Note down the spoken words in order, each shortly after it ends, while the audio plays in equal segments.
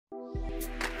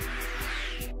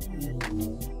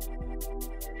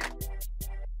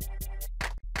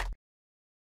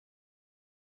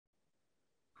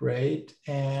Great.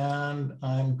 And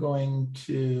I'm going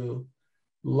to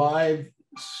live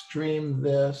stream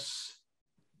this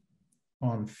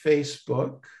on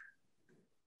Facebook.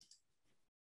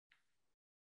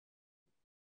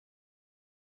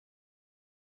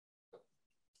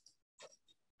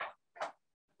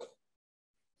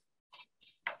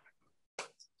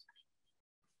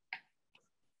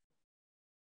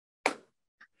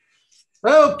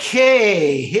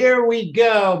 Okay, here we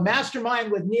go.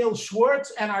 Mastermind with Neil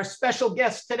Schwartz, and our special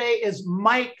guest today is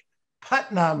Mike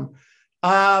Putnam,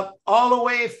 all the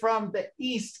way from the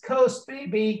East Coast,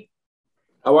 baby.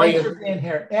 How are you? Thanks for being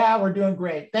here. Yeah, we're doing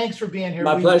great. Thanks for being here.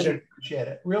 My pleasure. Really appreciate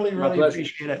it. Really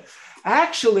appreciate it.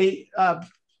 Actually,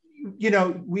 you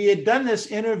know, we had done this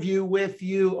interview with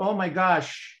you, oh my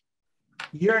gosh,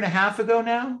 a year and a half ago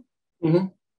now. Mm-hmm.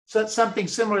 So it's something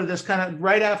similar to this, kind of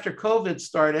right after COVID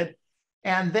started.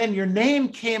 And then your name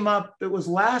came up. It was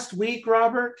last week,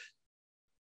 Robert.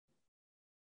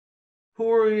 Who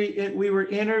were we? We were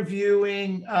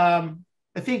interviewing, I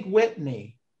think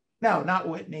Whitney. No, not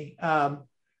Whitney.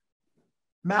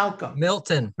 Malcolm.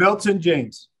 Milton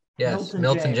James. Yes,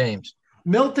 Milton James.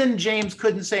 Milton James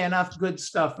couldn't say enough good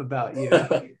stuff about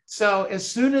you. So as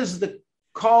soon as the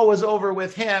call was over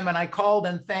with him, and I called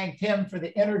and thanked him for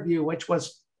the interview, which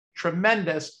was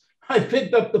tremendous, I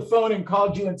picked up the phone and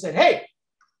called you and said, hey,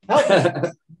 help me.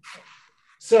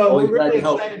 So we're really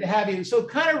excited to have you. So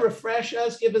kind of refresh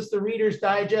us, give us the Reader's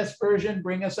Digest version,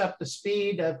 bring us up to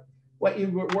speed of what you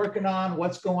were working on,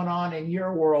 what's going on in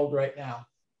your world right now.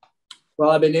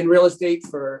 Well, I've been in real estate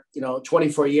for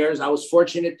 24 years. I was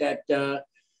fortunate that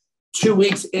 2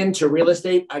 weeks into real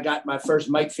estate, I got my first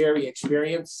Mike Ferry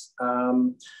experience.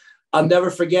 I'll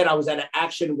never forget, I was at an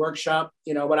action workshop.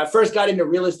 You know, when I first got into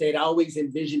real estate, I always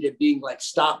envisioned it being like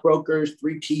stockbrokers,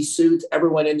 three-piece suits,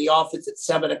 everyone in the office at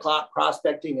 7 o'clock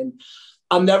prospecting. And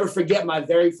I'll never forget my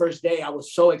very first day. I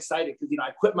was so excited because,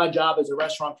 I quit my job as a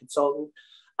restaurant consultant.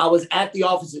 I was at the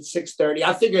office at 6:30.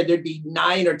 I figured there'd be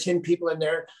 9 or 10 people in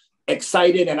there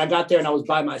excited. And I got there and I was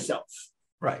by myself.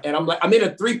 Right. And I'm like, I'm in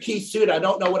a three-piece suit. I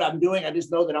don't know what I'm doing. I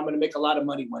just know that I'm going to make a lot of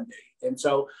money one day. And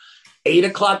so 8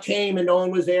 o'clock came and no one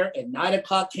was there, and 9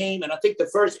 o'clock came. And I think the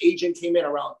first agent came in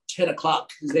around 10 o'clock.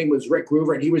 His name was Rick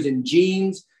Groover, and he was in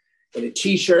jeans and a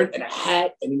t-shirt and a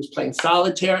hat, and he was playing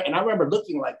solitaire. And I remember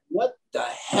looking like, what the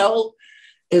hell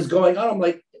is going on? I'm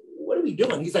like, what are we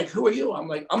doing? He's like, who are you? I'm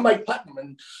like, I'm Mike Putnam.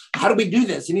 And how do we do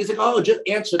this? And he's like, oh, just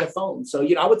answer the phone. So,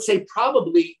 I would say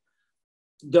probably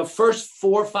the first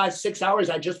 4, 5, 6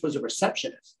 hours, I just was a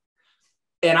receptionist.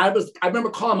 And I remember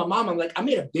calling my mom. I'm like, I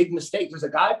made a big mistake. There's a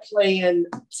guy playing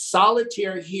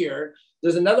solitaire here.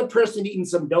 There's another person eating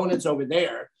some donuts over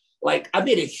there. Like, I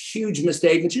made a huge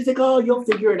mistake. And she's like, oh, you'll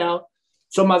figure it out.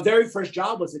 So my very first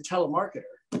job was a telemarketer.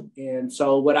 And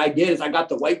so what I did is I got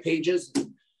the white pages.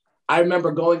 I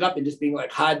remember going up and just being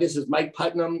like, hi, this is Mike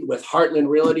Putnam with Heartland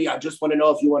Realty. I just want to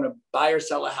know if you want to buy or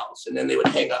sell a house. And then they would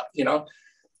hang up,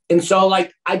 And so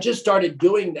like, I just started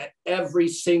doing that every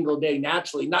single day,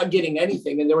 naturally, not getting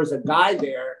anything. And there was a guy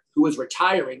there who was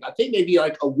retiring, I think maybe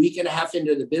like a week and a half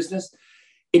into the business.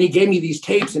 And he gave me these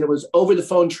tapes, and it was over the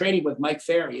phone training with Mike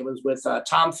Ferry. It was with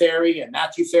Tom Ferry and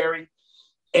Matthew Ferry.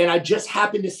 And I just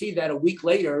happened to see that a week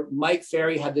later, Mike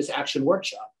Ferry had this action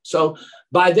workshop. So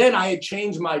by then I had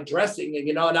changed my dressing, and,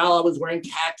 now I was wearing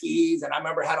khakis, and I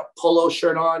remember I had a polo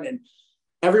shirt on, and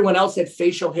everyone else had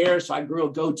facial hair. So I grew a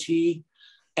goatee.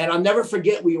 And I'll never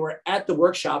forget, we were at the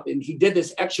workshop, and he did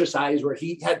this exercise where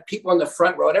he had people on the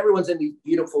front row, and everyone's in these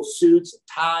beautiful suits and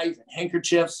ties and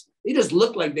handkerchiefs. They just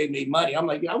looked like they made money. I'm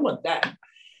like, I want that.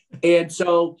 And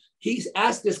so he's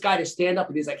asked this guy to stand up,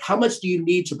 and he's like, how much do you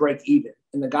need to break even?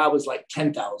 And the guy was like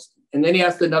 10,000. And then he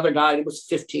asked another guy, and it was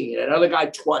 15, another guy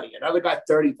 20, another guy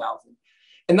 30,000.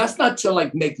 And that's not to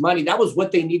like make money. That was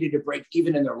what they needed to break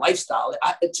even in their lifestyle.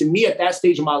 To me, at that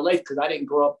stage of my life, because I didn't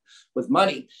grow up with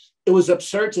money, it was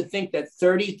absurd to think that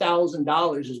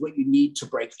 $30,000 is what you need to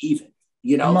break even,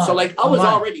 So like I was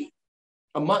already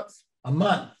a month.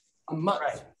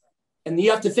 Right. And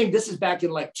you have to think this is back in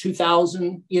like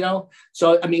 2000,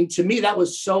 So, I mean, to me, that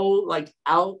was so like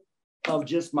out of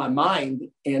just my mind.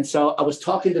 And so I was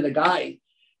talking to the guy,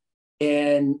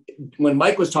 and when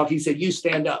Mike was talking, he said, you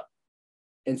stand up.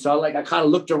 And so I kind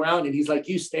of looked around, and he's like,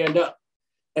 you stand up.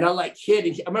 And I like hid.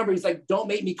 And I remember he's like, don't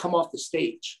make me come off the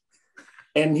stage.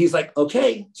 And he's like,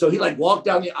 okay. So he like walked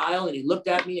down the aisle, and he looked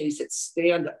at me, and he said,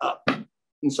 stand up.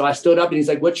 And so I stood up, and he's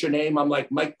like, what's your name? I'm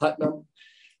like, Mike Putnam.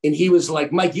 And he was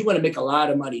like, Mike, you want to make a lot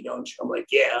of money, don't you? I'm like,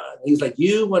 yeah. And he's like,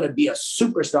 you want to be a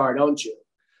superstar, don't you?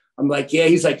 I'm like, yeah.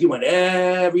 He's like, you want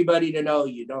everybody to know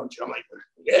you, don't you? I'm like,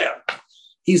 yeah.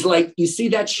 He's like, you see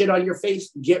that shit on your face?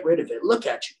 Get rid of it. Look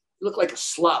at you. You look like a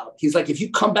slob. He's like, if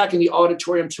you come back in the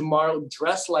auditorium tomorrow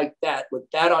dressed like that, with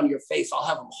that on your face, I'll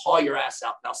have them haul your ass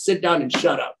out. Now sit down and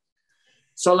shut up.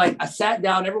 So like I sat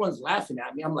down, everyone's laughing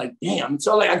at me. I'm like, damn.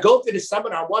 So like I go through the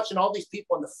seminar, I'm watching all these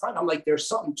people in the front. I'm like, there's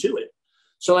something to it.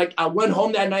 So like I went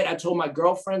home that night. I told my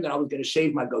girlfriend that I was going to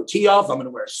shave my goatee off. I'm going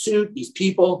to wear a suit, these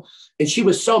people. And she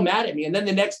was so mad at me. And then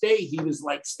the next day he was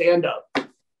like, stand up.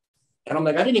 And I'm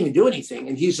like, I didn't even do anything.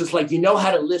 And he's just like, you know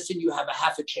how to listen. You have a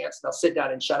half a chance. Now sit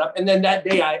down and shut up. And then that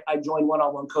day I joined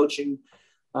one-on-one coaching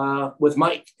with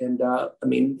Mike. And I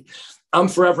mean, I'm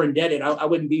forever indebted. I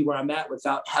wouldn't be where I'm at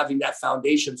without having that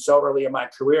foundation so early in my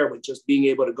career, with just being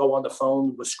able to go on the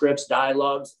phone with scripts,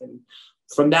 dialogues. And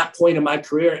from that point in my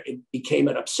career, it became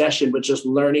an obsession with just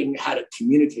learning how to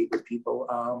communicate with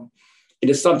people. It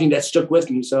is something that stuck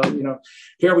with me. So, you know,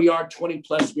 here we are 20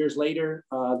 plus years later.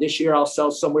 This year, I'll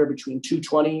sell somewhere between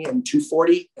 220 and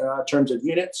 240 in terms of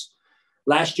units.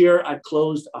 Last year, I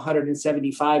closed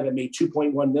 175 and made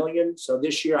 2.1 million. So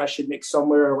this year, I should make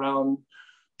somewhere around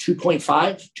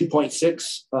 2.5,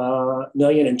 2.6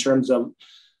 million in terms of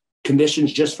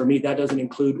commissions just for me. That doesn't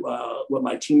include what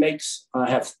my team makes.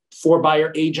 I have 4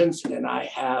 buyer agents, and I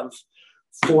have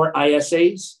 4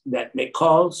 ISAs that make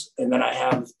calls, and then I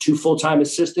have 2 full-time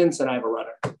assistants, and I have a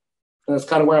runner. And that's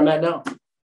kind of where I'm at now.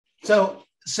 So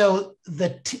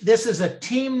this is a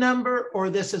team number, or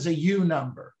this is a you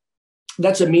number?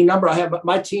 That's a me number. I have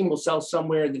my team will sell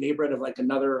somewhere in the neighborhood of like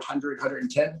another 100,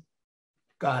 110.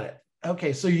 Got it.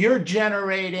 Okay, so you're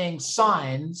generating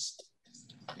signs,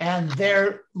 and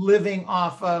they're living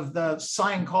off of the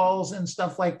sign calls and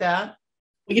stuff like that?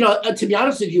 You know, to be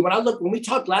honest with you, when we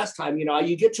talked last time, you know,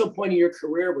 you get to a point in your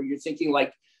career where you're thinking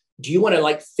like, do you want to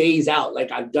like phase out?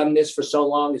 Like, I've done this for so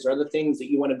long. Is there other things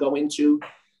that you want to go into?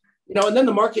 You know, and then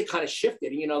the market kind of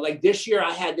shifted. You know, like this year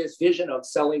I had this vision of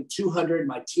selling 200,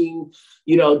 my team,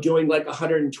 you know, doing like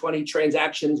 120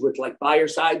 transactions with like buyer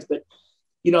sides. But,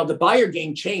 you know, the buyer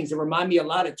game changed. It reminded me a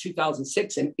lot of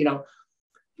 2006. And, you know,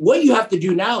 what you have to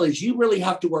do now is you really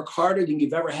have to work harder than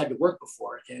you've ever had to work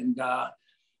before. And,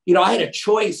 you know, I had a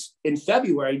choice in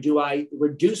February. Do I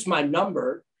reduce my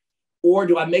number, or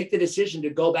do I make the decision to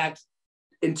go back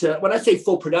into, when I say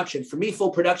full production, for me,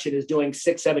 full production is doing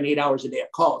 6, 7, 8 hours a day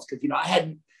of calls. Cause you know, I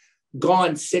hadn't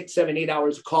gone 6, 7, 8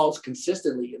 hours of calls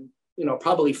consistently in, you know,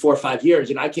 probably 4 or 5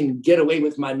 years. And I can get away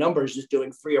with my numbers just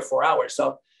doing 3 or 4 hours.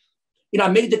 So, you know, I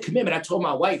made the commitment. I told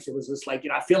my wife, it was just like, you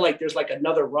know, I feel like there's like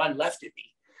another run left in me.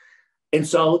 And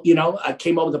so, you know, I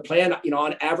came up with a plan. You know,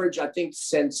 on average, I think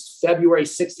since February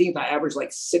 16th, I averaged like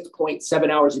 6.7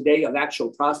 hours a day of actual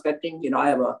prospecting. You know, I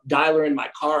have a dialer in my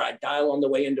car. I dial on the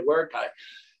way into work. I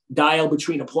dial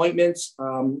between appointments.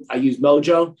 I use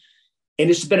Mojo. And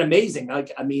it's been amazing.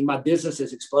 Like, I mean, my business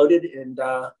has exploded, and,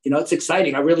 you know, it's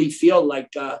exciting. I really feel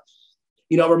like,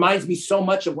 you know, it reminds me so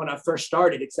much of when I first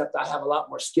started, except I have a lot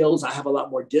more skills. I have a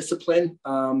lot more discipline.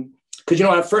 Because, you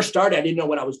know, when I first started, I didn't know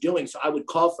what I was doing. So I would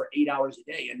call for 8 hours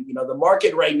a day. And, you know, the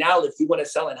market right now, if you want to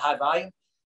sell in high volume,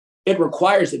 it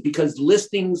requires it, because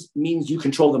listings means you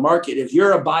control the market. If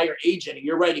you're a buyer agent and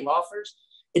you're writing offers,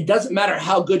 it doesn't matter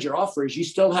how good your offer is. You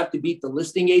still have to beat the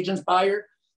listing agent's buyer.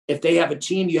 If they have a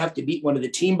team, you have to beat one of the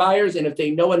team buyers. And if they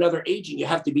know another agent, you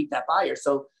have to beat that buyer.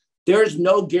 So there's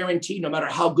no guarantee, no matter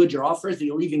how good your offer is, that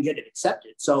you'll even get it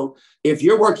accepted. So if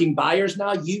you're working buyers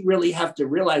now, you really have to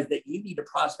realize that you need to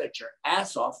prospect your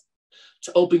ass off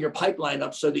to open your pipeline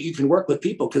up so that you can work with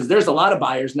people. Because there's a lot of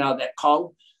buyers now that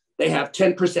call, they have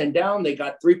 10% down, they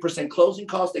got 3% closing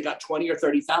costs, they got 20 or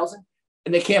 30,000,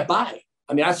 and they can't buy.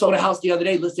 I mean, I sold a house the other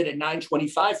day listed at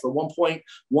 925 for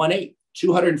 1.18,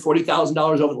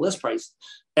 $240,000 over the list price.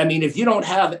 I mean, if you don't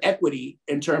have equity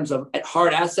in terms of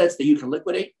hard assets that you can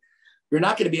liquidate, you're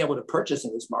not going to be able to purchase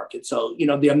in this market. So, you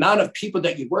know, the amount of people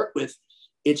that you work with,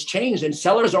 it's changed. And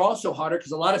sellers are also harder,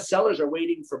 because a lot of sellers are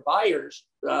waiting for buyers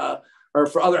or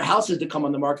for other houses to come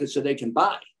on the market so they can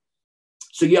buy.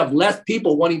 So you have less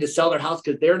people wanting to sell their house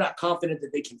because they're not confident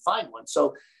that they can find one.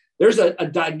 So there's a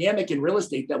dynamic in real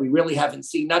estate that we really haven't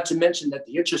seen, not to mention that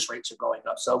the interest rates are going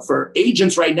up. So for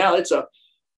agents right now, it's a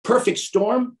perfect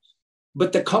storm.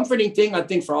 But the comforting thing, I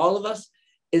think, for all of us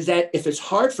is that if it's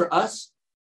hard for us,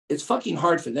 it's fucking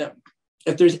hard for them.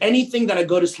 If there's anything that I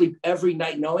go to sleep every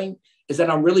night knowing, is that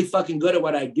I'm really fucking good at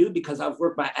what I do, because I've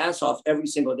worked my ass off every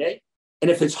single day. And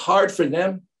if it's hard for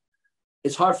them,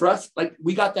 it's hard for us. Like,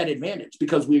 we got that advantage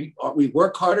because we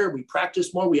work harder, we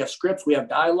practice more, we have scripts, we have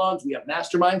dialogues, we have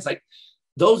masterminds. Like,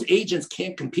 those agents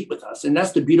can't compete with us. And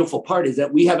that's the beautiful part, is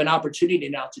that we have an opportunity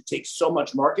now to take so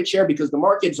much market share, because the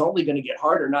market's only going to get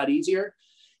harder, not easier.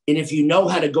 And if you know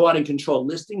how to go out and control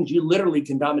listings, you literally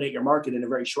can dominate your market in a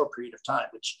very short period of time,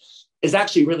 which is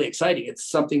actually really exciting. It's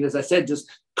something, as I said, just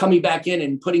coming back in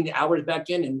and putting the hours back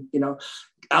in and,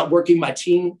 outworking my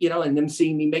team, and them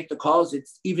seeing me make the calls.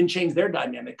 It's even changed their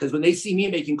dynamic, because when they see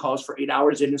me making calls for 8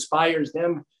 hours, it inspires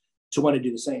them to want to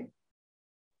do the same.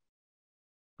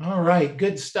 All right,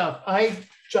 good stuff. I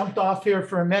jumped off here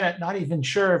for a minute, not even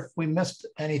sure if we missed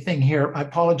anything here. I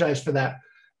apologize for that.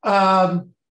 Wow,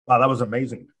 that was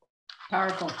amazing.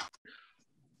 Powerful.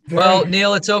 Well,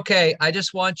 Neil, it's okay. I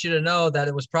just want you to know that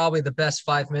it was probably the best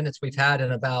 5 minutes we've had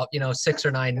in about, 6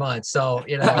 or 9 months. So,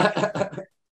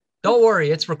 don't worry,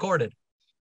 it's recorded.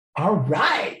 All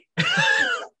right.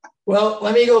 Well,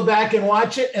 let me go back and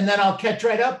watch it, and then I'll catch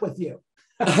right up with you.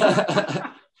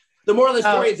 The moral of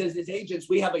the story is, as agents,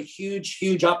 we have a huge,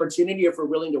 huge opportunity if we're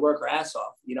willing to work our ass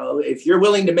off. If you're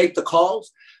willing to make the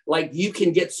calls, you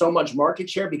can get so much market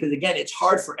share, because again, it's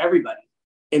hard for everybody.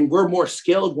 And we're more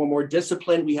skilled, we're more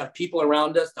disciplined. We have people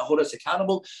around us to hold us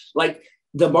accountable.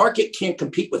 The market can't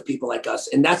compete with people like us.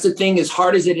 And that's the thing, as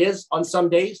hard as it is on some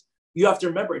days, you have to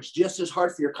remember it's just as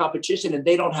hard for your competition, and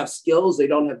they don't have skills, they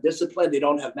don't have discipline, they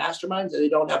don't have masterminds, and they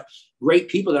don't have great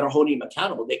people that are holding them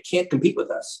accountable. They can't compete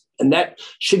with us. And that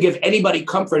should give anybody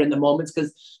comfort in the moments,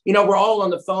 because, we're all on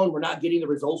the phone. We're not getting the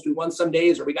results we want some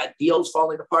days, or we got deals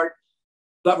falling apart.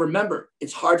 But remember,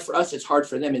 it's hard for us, it's hard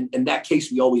for them. And in that case,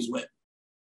 we always win.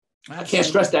 Absolutely. I can't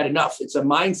stress that enough. It's a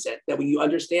mindset that when you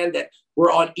understand that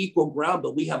we're on equal ground,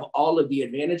 but we have all of the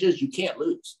advantages, you can't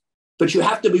lose. But you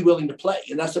have to be willing to play.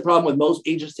 And that's the problem with most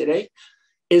agents today,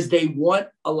 is they want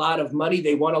a lot of money,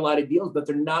 they want a lot of deals, but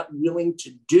they're not willing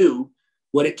to do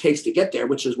what it takes to get there,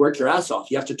 which is work your ass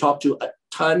off. You have to talk to a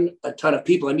ton of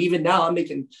people. And even now I'm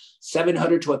making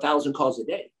 700 to 1,000 calls a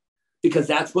day, because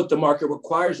that's what the market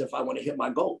requires if I want to hit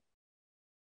my goal.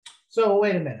 So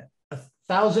wait a minute,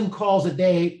 1,000 calls a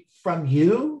day from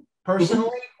you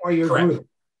personally, or your Correct. group?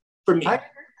 For me.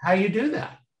 How you do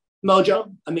that?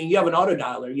 Mojo. I mean, you have an auto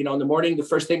dialer, in the morning, the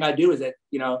first thing I do is at,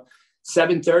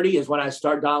 7:30 is when I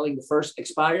start dialing the first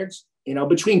expireds.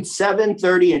 Between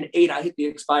 7:30 and 8, I hit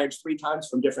the expireds 3 times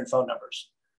from different phone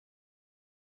numbers.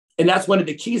 And that's one of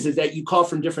the keys, is that you call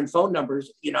from different phone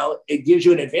numbers. It gives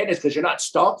you an advantage because you're not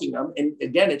stalking them. And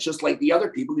again, it's just like the other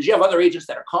people, because you have other agents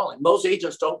that are calling. Most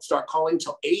agents don't start calling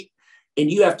till 8. And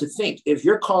you have to think, if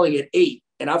you're calling at 8,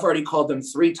 and I've already called them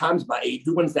 3 times by 8,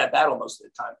 who wins that battle most of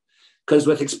the time? Because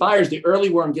with expires, the early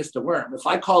worm gets the worm. If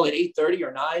I call at 8:30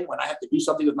 or 9 when I have to do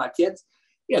something with my kids,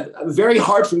 very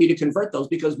hard for me to convert those,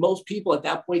 because most people at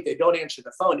that point, they don't answer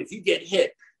the phone. If you get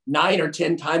hit 9 or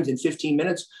 10 times in 15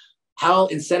 minutes, how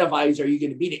incentivized are you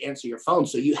going to be to answer your phone?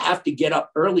 So you have to get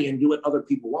up early and do what other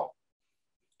people won't.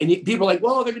 And people are like,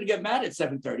 well, they're going to get mad at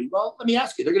 7:30. Well, let me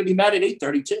ask you, they're going to be mad at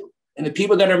 8:30 too. And the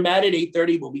people that are mad at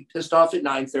 8:30 will be pissed off at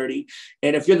 9:30.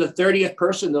 And if you're the 30th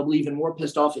person, they'll be even more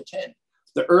pissed off at 10.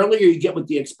 The earlier you get with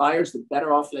the expires, the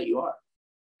better off that you are.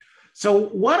 So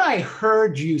what I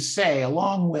heard you say,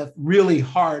 along with really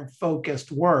hard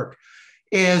focused work,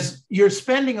 is you're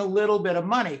spending a little bit of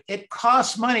money. It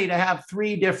costs money to have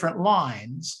 3 different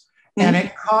lines, and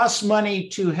it costs money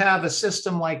to have a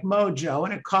system like Mojo,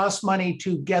 and it costs money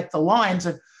to get the lines.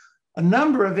 And a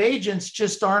number of agents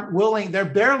just aren't willing. They're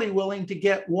barely willing to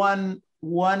get one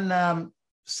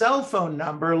cell phone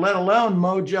number, let alone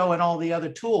Mojo and all the other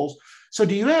tools. So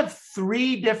do you have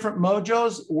 3 different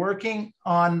Mojos working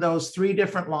on those 3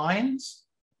 different lines?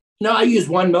 No, I use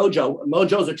one Mojo.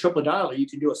 Mojo's a triple dialer. You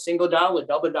can do a single dial, a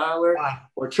double dialer,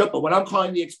 or triple. When I'm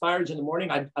calling the expireds in the morning,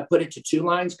 I put it to 2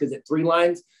 lines, because at 3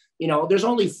 lines, there's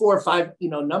only 4 or 5,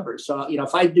 numbers. So,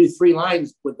 if I do 3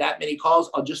 lines with that many calls,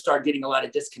 I'll just start getting a lot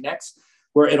of disconnects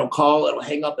where it'll call, it'll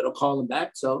hang up, it'll call them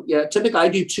back. So typically I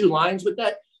do 2 lines with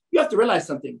that. You have to realize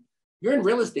something. You're in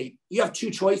real estate. You have 2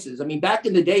 choices. I mean, back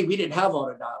in the day, we didn't have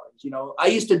auto dialers. I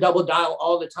used to double dial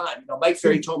all the time. Mike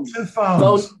Ferry told me,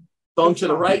 phone to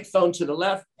the right, phone to the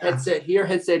left, headset here,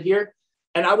 headset here.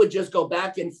 And I would just go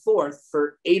back and forth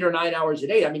for 8 or 9 hours a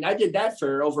day. I mean, I did that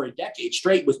for over a decade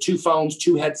straight with 2 phones,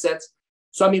 2 headsets.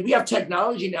 So, we have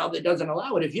technology now that doesn't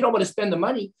allow it. If you don't want to spend the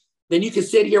money, then you can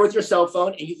sit here with your cell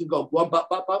phone and you can go bump, up,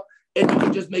 up, up, and you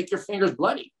can just make your fingers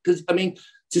bloody. Because,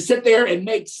 to sit there and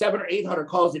make 700 or 800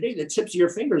 calls a day, the tips of your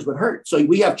fingers would hurt. So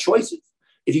we have choices.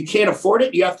 If you can't afford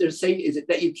it, you have to say, is it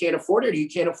that you can't afford it, or you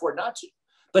can't afford not to?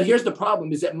 But here's the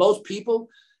problem, is that most people,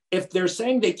 if they're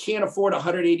saying they can't afford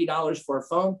 $180 for a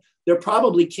phone, they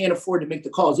probably can't afford to make the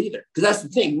calls either. Because that's the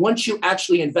thing. Once you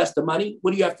actually invest the money,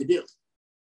 what do you have to do?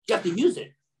 You have to use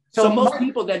it. So most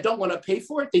people that don't want to pay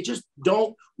for it, they just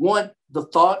don't want the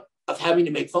thought of having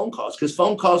to make phone calls, because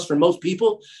phone calls for most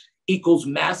people equals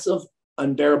massive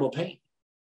unbearable pain.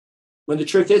 When the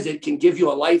truth is, it can give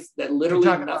you a life that literally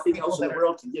nothing else in the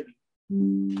world can give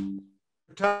you.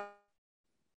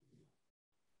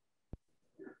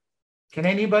 Can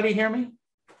anybody hear me?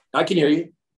 I can hear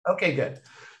you. Okay, good.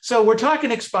 So we're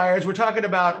talking expires. We're talking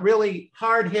about really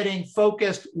hard-hitting,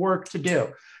 focused work to do.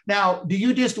 Now, do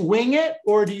you just wing it,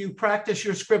 or do you practice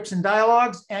your scripts and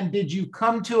dialogues? And did you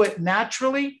come to it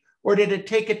naturally, or did it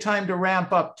take a time to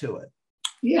ramp up to it?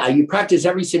 Yeah, you practice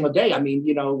every single day. I mean,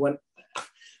 you know, when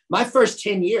my first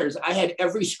 10 years, I had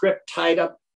every script typed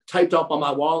up on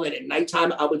my wall. And at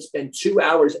nighttime, I would spend 2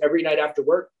 hours every night after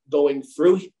work going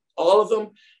through all of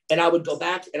them. And I would go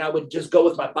back and I would just go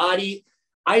with my body.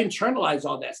 I internalize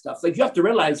all that stuff. Like, you have to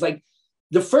realize, like,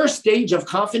 the first stage of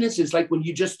confidence is like when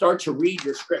you just start to read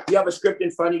your script. You have a script in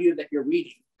front of you that you're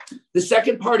reading. The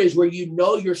second part is where you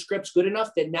know your script's good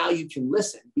enough that now you can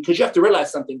listen, because you have to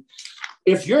realize something.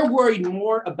 If you're worried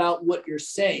more about what you're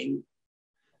saying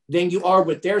than you are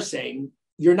what they're saying,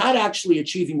 you're not actually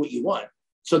achieving what you want.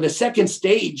 So the second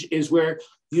stage is where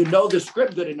you know the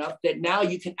script good enough that now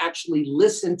you can actually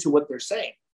listen to what they're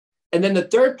saying. And then the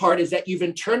third part is that you've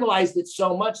internalized it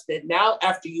so much that now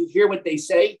after you hear what they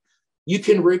say, you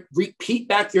can repeat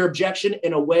back your objection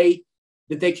in a way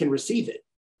that they can receive it.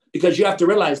 Because you have to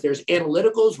realize there's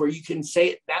analyticals where you can say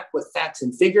it back with facts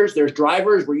and figures. There's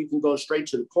drivers where you can go straight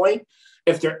to the point.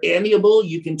 If they're amiable,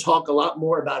 you can talk a lot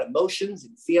more about emotions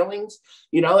and feelings,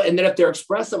 you know, and then if they're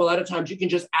expressive, a lot of times you can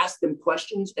just ask them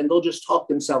questions and they'll just talk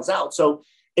themselves out. So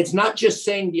it's not just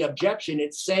saying the objection,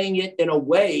 it's saying it in a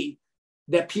way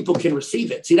that people can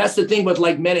receive it. See, that's the thing with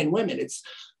like men and women.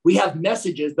 We have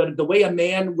messages, but the way a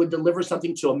man would deliver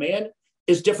something to a man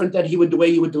is different than the way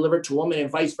you would deliver it to a woman, and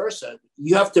vice versa.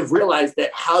 You have to realize that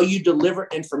how you deliver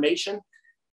information,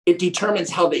 it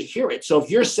determines how they hear it. So if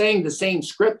you're saying the same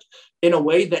script in a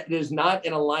way that is not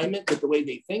in alignment with the way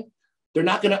they think, they're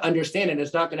not going to understand it.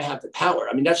 It's not going to have the power.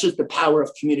 I mean, that's just the power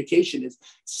of communication, is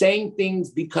saying things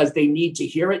because they need to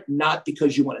hear it, not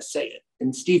because you want to say it.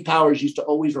 And Steve Powers used to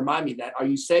always remind me that. Are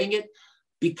you saying it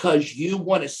because you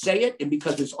want to say it and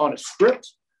because it's on a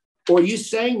script? Or are you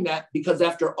saying that because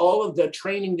after all of the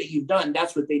training that you've done,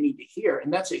 that's what they need to hear?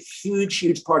 And that's a huge,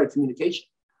 huge part of communication.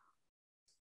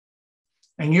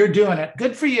 And you're doing it.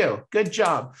 Good for you. Good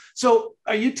job. So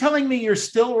are you telling me you're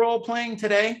still role playing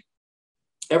today?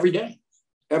 Every day.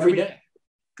 Every day.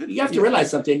 You have to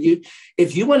realize something.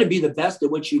 If you want to be the best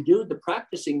at what you do, the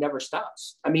practicing never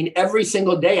stops. I mean, every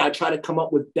single day I try to come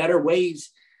up with better ways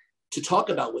to talk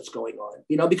about what's going on,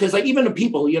 you know, because like even the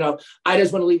people, you know, I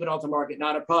just want to leave it off the market,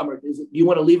 not a problem. Or is it, you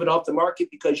want to leave it off the market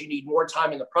because you need more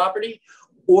time in the property,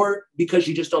 or because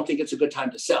you just don't think it's a good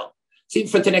time to sell? See,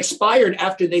 if it's an expired,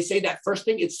 after they say that first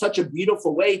thing, it's such a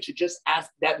beautiful way to just ask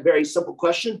that very simple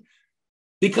question.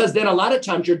 Because then a lot of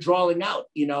times you're drawing out,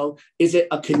 you know, is it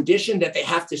a condition that they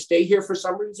have to stay here for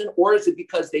some reason? Or is it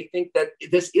because they think that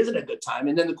this isn't a good time?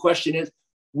 And then the question is,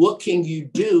 what can you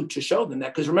do to show them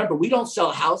that? Because remember, we don't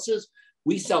sell houses,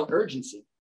 we sell urgency.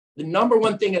 The number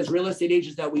one thing as real estate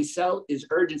agents that we sell is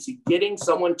urgency, getting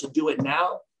someone to do it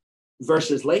now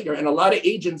versus later. And a lot of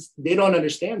agents, they don't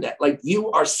understand that. Like, you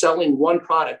are selling one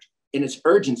product and it's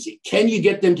urgency. Can you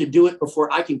get them to do it before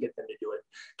I can get them to do it?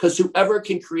 Because whoever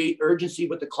can create urgency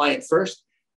with the client first,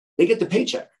 they get the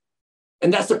paycheck.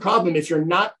 And that's the problem. If you're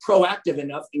not proactive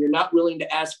enough and you're not willing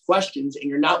to ask questions and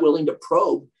you're not willing to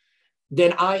probe,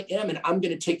 then I am, and I'm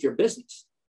going to take your business.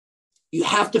 You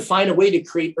have to find a way to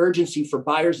create urgency for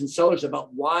buyers and sellers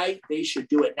about why they should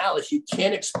do it now. If you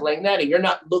can't explain that and you're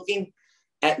not looking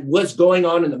at what's going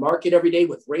on in the market every day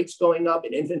with rates going up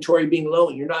and inventory being low,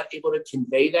 and you're not able to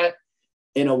convey that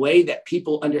in a way that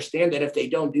people understand that if they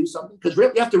don't do something, because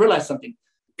you have to realize something,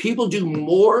 people do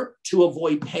more to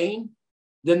avoid pain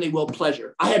than they will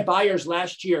pleasure. I had buyers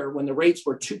last year when the rates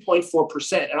were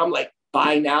 2.4%, and I'm like,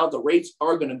 buy now, the rates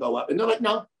are going to go up. And they're like,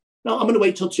 no, I'm going to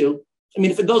wait till 2. I mean,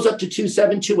 if it goes up to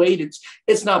 2.7, 2.8,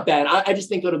 it's not bad. I just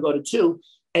think it'll go to 2.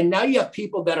 And now you have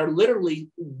people that are literally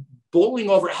bowling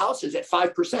over houses at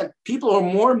 5%. People are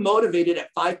more motivated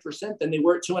at 5% than they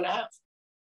were at 2.5.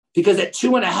 Because at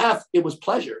 2.5, it was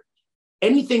pleasure.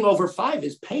 Anything over 5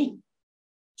 is pain.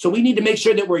 So we need to make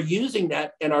sure that we're using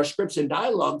that in our scripts and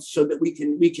dialogues so that we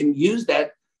can use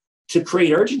that to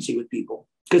create urgency with people.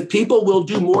 Because people will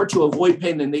do more to avoid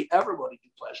pain than they ever will to do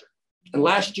pleasure. And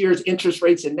last year's interest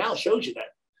rates and now shows you that.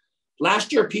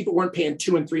 Last year, people weren't paying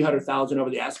 $200,000 and $300,000 over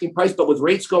the asking price, but with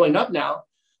rates going up now,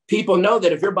 people know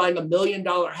that if you're buying $1 million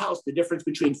house, the difference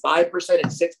between 5%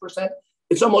 and 6%,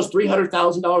 it's almost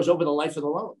 $300,000 over the life of the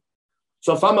loan.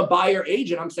 So if I'm a buyer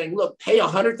agent, I'm saying, look, pay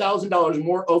 $100,000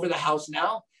 more over the house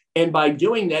now. And by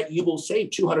doing that, you will save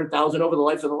 $200,000 over the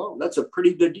life of the loan. That's a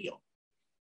pretty good deal.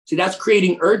 See, that's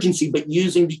creating urgency, but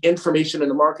using the information in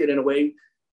the market in a way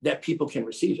that people can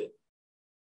receive it.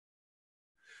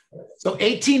 So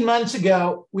 18 months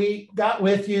ago, we got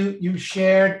with you, you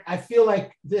shared. I feel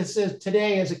like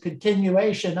today is a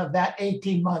continuation of that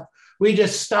 18-month. We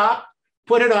just stopped,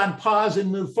 put it on pause, and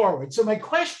move forward. So my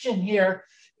question here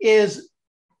is,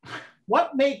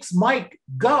 what makes Mike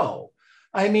go?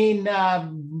 I mean,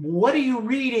 what are you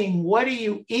reading? What are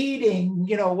you eating?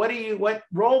 You know, what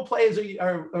role plays are you,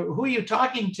 or who are you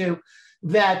talking to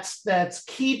that's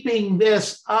keeping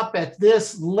this up at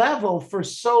this level for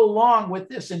so long with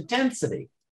this intensity?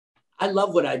 I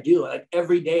love what I do. Like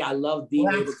every day, I love being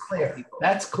able to help people.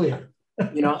 That's clear.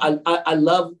 You know, I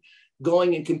love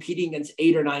going and competing against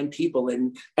 8 or 9 people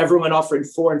and everyone offering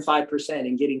 4 and 5%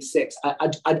 and getting 6.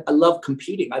 I love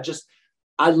competing.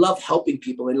 I love helping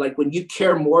people. And like when you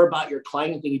care more about your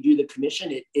client than you do the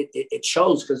commission, it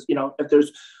shows. Because, you know, if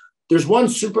there's one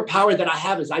superpower that I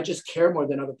have is I just care more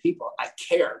than other people. I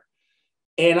care.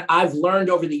 And I've learned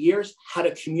over the years how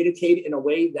to communicate in a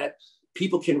way that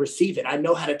people can receive it. I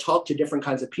know how to talk to different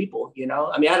kinds of people, you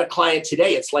know. I mean, I had a client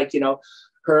today. It's like, you know,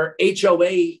 her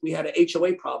HOA, we had an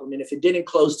HOA problem. And if it didn't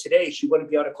close today, she wouldn't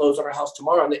be able to close on her house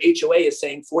tomorrow. And the HOA is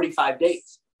saying 45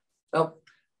 days. Well,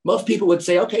 most people would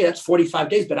say, okay, that's 45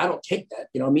 days, but I don't take that.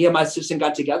 You know, me and my assistant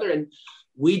got together and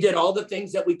we did all the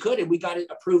things that we could, and we got it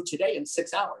approved today in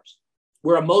 6 hours.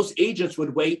 Where most agents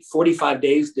would wait 45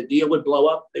 days, the deal would blow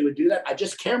up. They would do that. I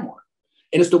just care more.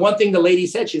 And it's the one thing the lady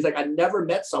said. She's like, I never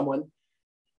met someone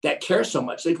that cares so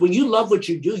much. Like when you love what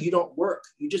you do, you don't work.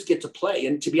 You just get to play.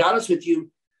 And to be honest with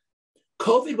you,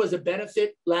 COVID was a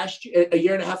benefit last year, a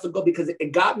year and a half ago, because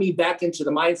it got me back into the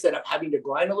mindset of having to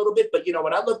grind a little bit. But, you know,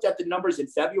 when I looked at the numbers in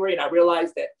February and I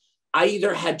realized that I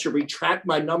either had to retract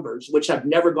my numbers, which have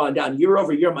never gone down year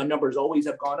over year, my numbers always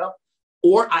have gone up,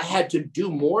 or I had to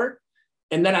do more.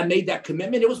 And then I made that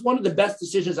commitment. It was one of the best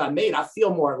decisions I made. I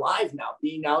feel more alive now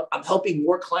being out. I'm helping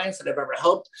more clients than I've ever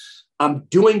helped. I'm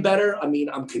doing better. I mean,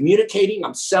 I'm communicating,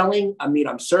 I'm selling. I mean,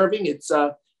 I'm serving.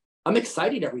 I'm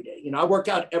excited every day. You know, I work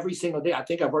out every single day. I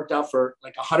think I've worked out for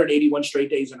like 181 straight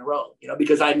days in a row, you know,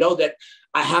 because I know that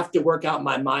I have to work out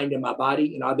my mind and my body.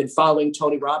 You know, I've been following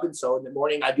Tony Robbins. So in the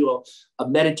morning, I do a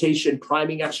meditation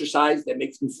priming exercise that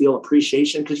makes me feel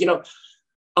appreciation. Because, you know,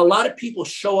 a lot of people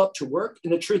show up to work.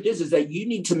 And the truth is that you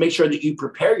need to make sure that you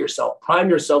prepare yourself, prime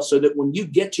yourself so that when you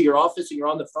get to your office and you're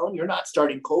on the phone, you're not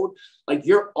starting cold. Like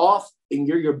you're off and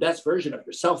you're your best version of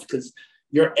yourself, because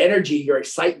your energy, your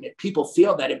excitement, people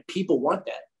feel that and people want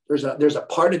that. There's a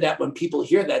part of that when people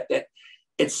hear that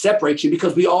it separates you,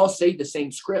 because we all say the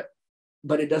same script,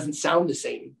 but it doesn't sound the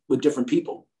same with different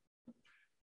people.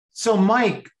 So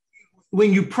Mike,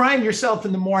 when you prime yourself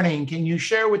in the morning, can you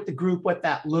share with the group what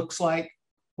that looks like?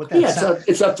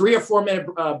 It's a 3 or 4 minute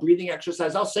breathing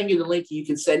exercise. I'll send you the link. You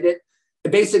can send it.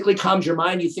 It basically calms your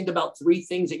mind. You think about 3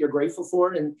 things that you're grateful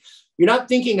for. And you're not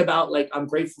thinking about like, I'm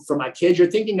grateful for my kids.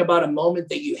 You're thinking about a moment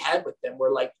that you had with them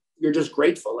where like, you're just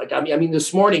grateful. Like, I mean,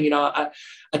 this morning, you know,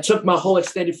 I took my whole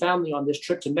extended family on this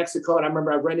trip to Mexico. And I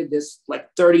remember I rented this like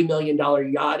 $30 million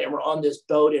yacht, and we're on this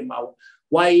boat, and my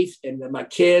wife and my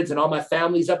kids and all my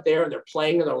family's up there, and they're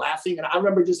playing and they're laughing. And I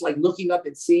remember just like looking up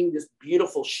and seeing this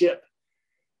beautiful ship,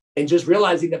 and just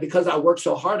realizing that because I worked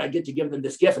so hard, I get to give them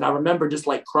this gift. And I remember just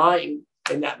like crying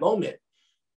in that moment,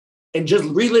 and just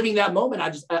reliving that moment.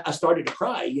 I started to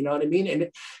cry, you know what I mean? And,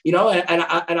 you know,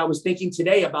 and I was thinking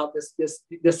today about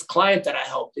this client that I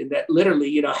helped, and that literally,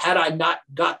 you know, had I not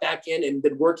got back in and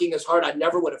been working as hard, I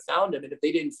never would have found him. And if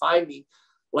they didn't find me,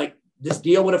 like this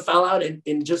deal would have fell out.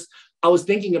 And just, I was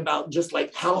thinking about just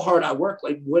like how hard I work,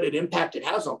 like what an impact it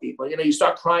has on people. You know, you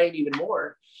start crying even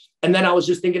more. And then I was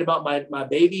just thinking about my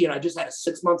baby, and I just had a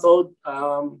 6-month-old.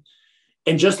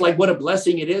 And just like what a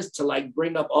blessing it is to like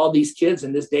bring up all these kids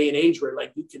in this day and age where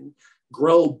like you can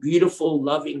grow beautiful,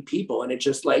 loving people. And it's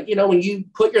just like, you know, when you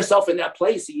put yourself in that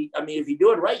place, I mean, if you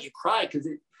do it right, you cry, because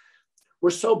we're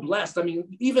so blessed. I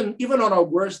mean, even on our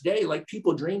worst day, like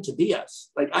people dream to be us.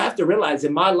 Like I have to realize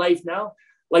in my life now,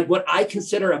 like what I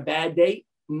consider a bad day,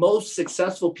 most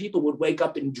successful people would wake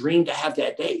up and dream to have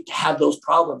that day, to have those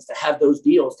problems, to have those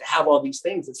deals, to have all these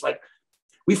things. It's like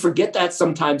we forget that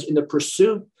sometimes in the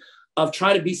pursuit of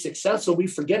trying to be successful. We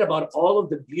forget about all of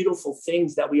the beautiful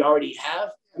things that we already have.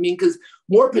 I mean, because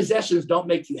more possessions don't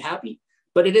make you happy,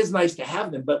 but it is nice to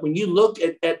have them. But when you look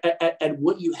at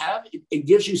what you have, it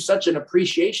gives you such an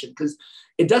appreciation, because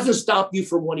it doesn't stop you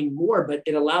from wanting more, but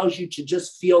it allows you to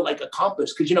just feel like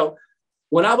accomplished. Because, you know,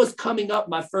 when I was coming up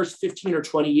my first 15 or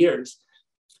 20 years,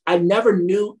 I never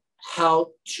knew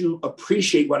how to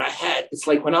appreciate what I had. It's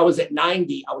like when I was at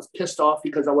 90, I was pissed off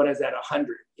because I was at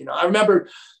 100. You know, I remember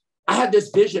I had this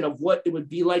vision of what it would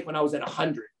be like when I was at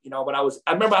 100. You know,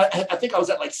 I remember, I think I was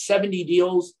at like 70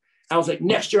 deals. I was like,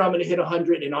 next year I'm going to hit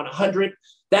 100. And on 100,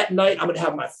 that night, I'm going to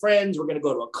have my friends. We're going to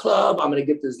go to a club. I'm going to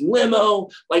get this limo.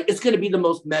 Like, it's going to be the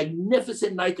most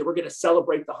magnificent night that we're going to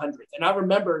celebrate the 100th. And I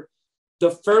remember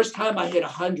the first time I hit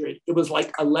 100, it was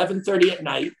like 11:30 at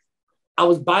night. I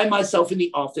was by myself in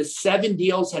the office. 7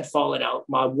 deals had fallen out.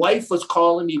 My wife was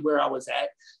calling me where I was at,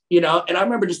 you know, and I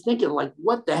remember just thinking, like,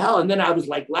 what the hell? And then I was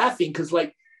like laughing because,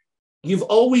 like, you've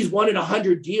always wanted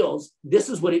 100 deals. This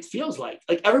is what it feels like.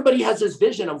 Like, everybody has this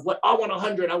vision of what I want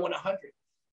 100, I want 100.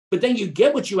 But then you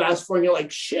get what you asked for and you're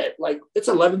like, shit, like, it's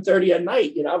 11:30 at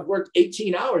night. You know, I've worked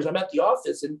 18 hours. I'm at the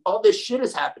office and all this shit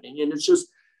is happening. And it's just,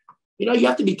 you know, you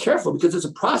have to be careful because it's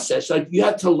a process. Like, you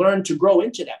have to learn to grow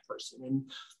into that person.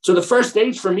 And so the first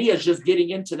stage for me is just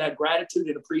getting into that gratitude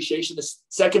and appreciation. The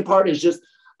second part is just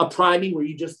a priming where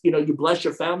you just, you know, you bless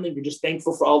your family. You're just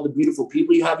thankful for all the beautiful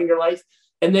people you have in your life.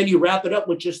 And then you wrap it up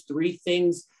with just 3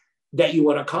 things that you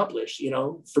want to accomplish. You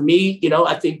know, for me, you know,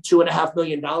 I think $2.5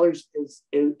 million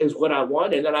is what I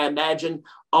want. And then I imagine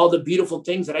all the beautiful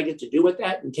things that I get to do with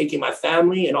that and taking my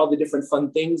family and all the different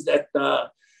fun things that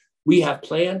we have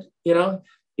planned, you know.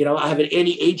 I have an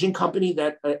anti-aging company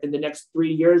that in the next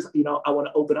 3 years, you know, I want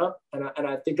to open up and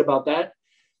I think about that.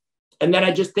 And then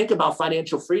I just think about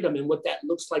financial freedom and what that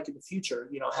looks like in the future,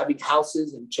 you know, having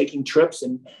houses and taking trips.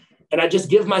 And I just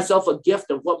give myself a gift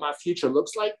of what my future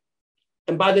looks like.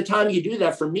 And by the time you do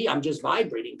that, for me, I'm just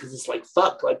vibrating because it's like,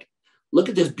 fuck, like, look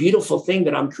at this beautiful thing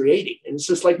that I'm creating. And it's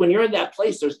just like, when you're in that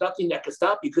place, there's nothing that can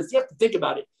stop you because you have to think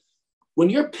about it. When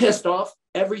you're pissed off,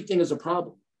 everything is a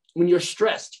problem. When you're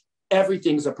stressed,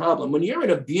 everything's a problem. When you're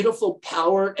in a beautiful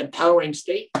empowering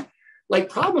state, like,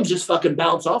 problems just fucking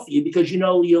bounce off of you because, you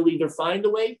know, you'll either find the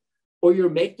way or you'll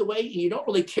make the way, and you don't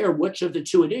really care which of the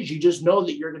two it is. You just know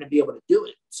that you're going to be able to do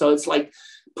it. So it's like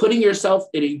putting yourself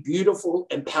in a beautiful,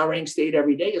 empowering state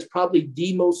every day is probably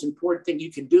the most important thing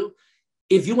you can do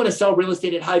if you want to sell real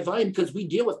estate at high volume, because we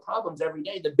deal with problems every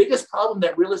day. The biggest problem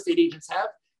that real estate agents have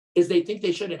is they think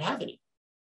they shouldn't have any.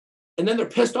 And then they're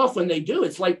pissed off when they do.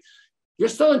 It's like, you're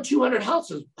selling 200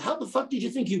 houses. How the fuck did you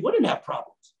think you wouldn't have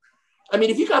problems? I mean,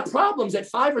 if you got problems at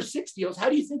 5 or 6 deals, how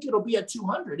do you think it'll be at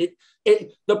 200?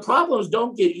 The problems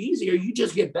don't get easier. You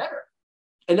just get better.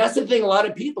 And that's the thing. A lot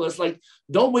of people, it's like,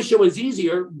 don't wish it was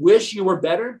easier, wish you were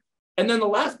better. And then the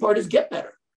last part is get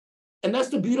better. And that's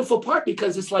the beautiful part,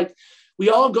 because it's like, we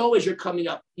all go as you're coming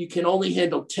up. You can only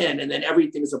handle 10 and then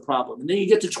everything is a problem. And then you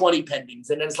get to 20 pendings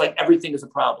and then it's like everything is a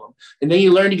problem. And then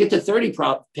you learn to get to 30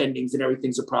 pendings and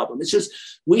everything's a problem. It's just,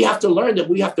 we have to learn that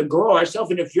we have to grow ourselves.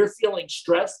 And if you're feeling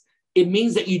stressed, it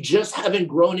means that you just haven't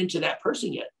grown into that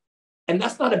person yet. And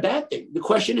that's not a bad thing. The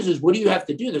question is what do you have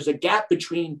to do? There's a gap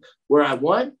between where I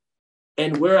want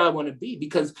and where I want to be,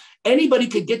 because anybody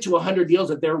could get to 100 deals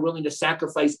if they're willing to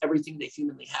sacrifice everything they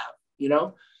humanly have, you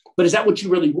know? But is that what you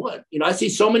really want? You know, I see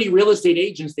so many real estate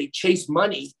agents, they chase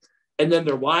money and then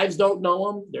their wives don't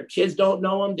know them. Their kids don't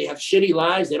know them. They have shitty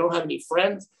lives. They don't have any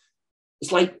friends.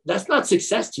 It's like, that's not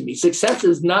success to me. Success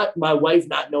is not my wife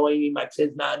not knowing me, my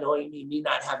kids not knowing me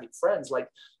not having friends. Like,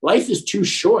 life is too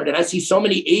short. And I see so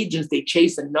many agents, they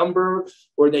chase a number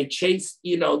or they chase,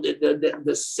 you know,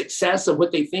 the success of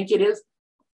what they think it is.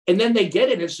 And then they get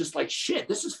it. And it's just like, shit,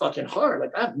 this is fucking hard.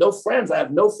 Like, I have no friends. I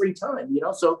have no free time, you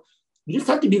know? So you just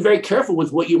have to be very careful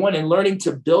with what you want and learning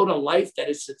to build a life that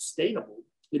is sustainable,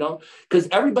 you know, because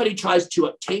everybody tries to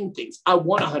obtain things. I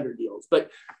want 100 deals, but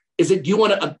do you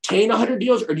want to obtain 100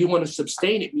 deals or do you want to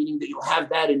sustain it, meaning that you'll have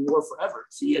that and more forever?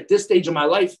 See, at this stage of my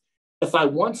life, if I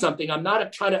want something, I'm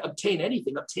not trying to obtain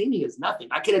anything. Obtaining is nothing.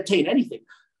 I can obtain anything.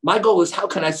 My goal is, how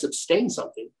can I sustain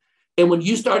something? And when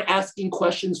you start asking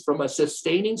questions from a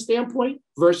sustaining standpoint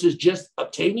versus just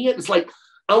obtaining it, it's like,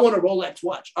 I want a Rolex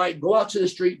watch. All right, go out to the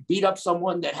street, beat up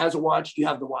someone that has a watch, you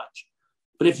have the watch.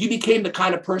 But if you became the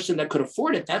kind of person that could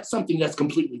afford it, that's something that's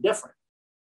completely different.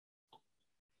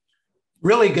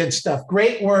 Really good stuff.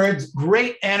 Great words,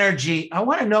 great energy. I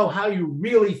want to know how you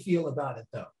really feel about it,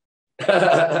 though.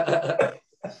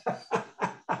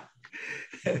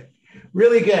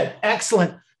 Really good.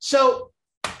 Excellent. So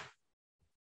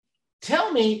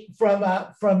tell me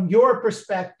from your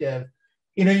perspective,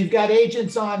 you know, you've got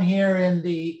agents on here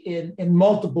in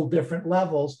multiple different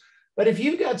levels, but if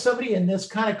you've got somebody in this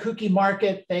kind of kooky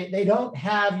market, they don't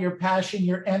have your passion,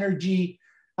 your energy,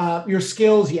 your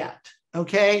skills yet,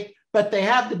 okay? But they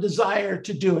have the desire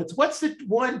to do it. What's the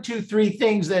 1, 2, 3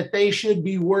 things that they should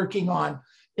be working on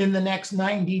in the next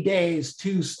 90 days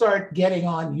to start getting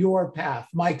on your path,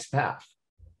 Mike's path?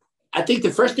 I think the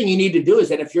first thing you need to do is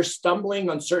that if you're stumbling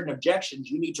on certain objections,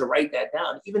 you need to write that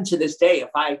down. Even to this day,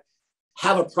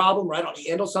 have a problem or I don't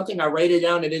handle something, I write it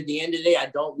down. And at the end of the day, I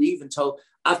don't leave until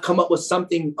I've come up with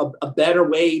something, a better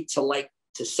way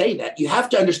to say that. You have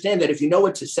to understand that if you know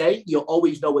what to say, you'll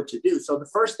always know what to do. So the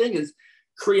first thing is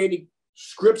creating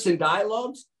scripts and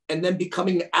dialogues and then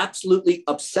becoming absolutely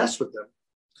obsessed with them.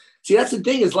 See, that's the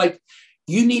thing is like,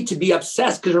 you need to be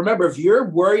obsessed because remember, if you're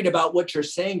worried about what you're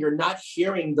saying, you're not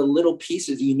hearing the little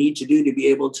pieces you need to do to be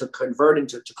able to convert and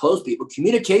to close people.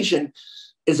 Communication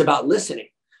is about listening.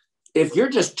 If you're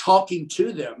just talking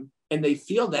to them and they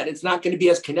feel that, it's not going to be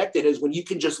as connected as when you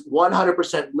can just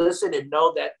 100% listen and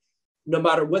know that no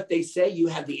matter what they say, you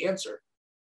have the answer.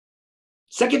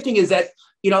 Second thing is that,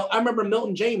 I remember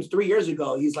Milton James 3 years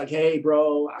ago, he's like, hey,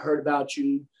 bro, I heard about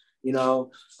you. I'm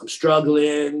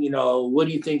struggling, what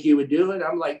do you think you would do? And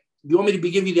I'm like, do you want me to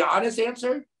give you the honest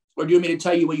answer? Or do you want me to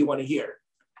tell you what you want to hear?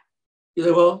 He's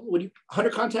like, well,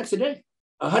 100 contacts a day.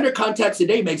 100 contacts a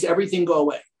day makes everything go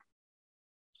away.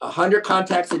 100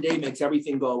 contacts a day makes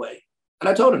everything go away. And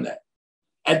I told him that.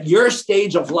 At your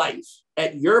stage of life,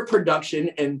 at your production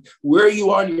and where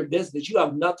you are in your business, you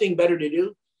have nothing better to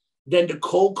do than to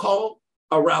cold call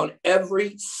around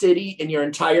every city in your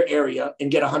entire area and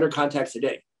get 100 contacts a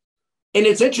day. And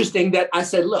it's interesting that I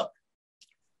said, look,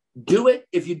 do it.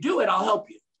 If you do it, I'll help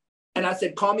you. And I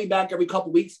said, call me back every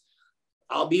couple of weeks.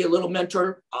 I'll be a little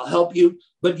mentor. I'll help you.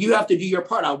 But you have to do your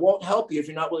part. I won't help you if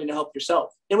you're not willing to help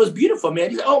yourself. It was beautiful, man.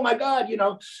 He's like, oh, my God,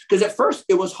 because at first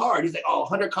it was hard. He's like,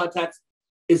 100 contacts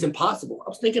is impossible. I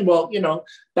was thinking, well,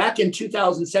 back in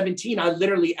 2017, I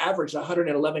literally averaged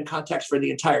 111 contacts for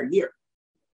the entire year.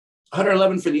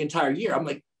 111 for the entire year. I'm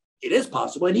like, it is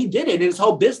possible. And he did it. And his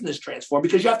whole business transformed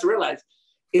because you have to realize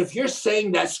if you're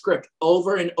saying that script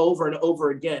over and over and over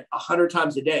again, 100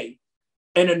 times a day,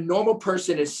 and a normal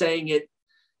person is saying it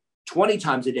 20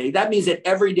 times a day, that means that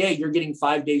every day you're getting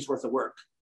 5 days worth of work.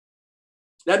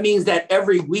 That means that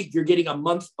every week you're getting a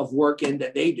month of work in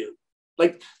that they do.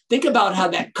 Like, think about how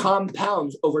that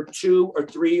compounds over 2 or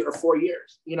 3 or 4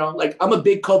 years. Like I'm a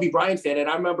big Kobe Bryant fan. And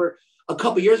I remember a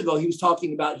couple of years ago, he was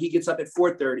talking about he gets up at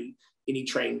 4:30 and he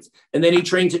trains. And then he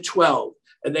trains at 12.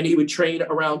 And then he would train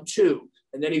around 2.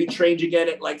 And then he would train again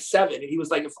at like 7. And he was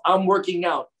like, if I'm working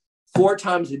out 4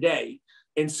 times a day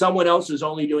and someone else is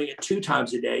only doing it 2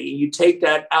 times a day, and you take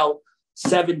that out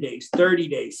 7 days, 30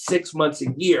 days, 6 months,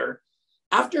 a year,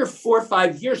 after 4 or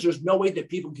 5 years, there's no way that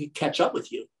people can catch up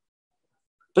with you.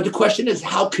 But the question is,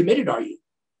 how committed are you?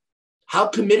 How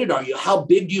committed are you? How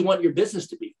big do you want your business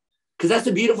to be? Because that's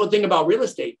the beautiful thing about real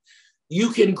estate.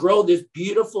 You can grow this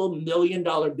beautiful $1 million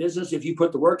business if you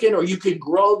put the work in, or you can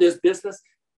grow this business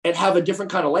and have a different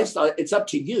kind of lifestyle. It's up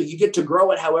to you. You get to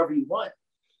grow it however you want.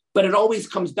 But it always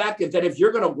comes back to that if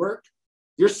you're going to work,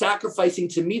 you're sacrificing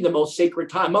to me the most sacred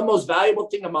time. My most valuable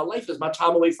thing in my life is my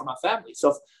time away from my family. So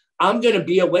if I'm going to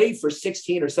be away for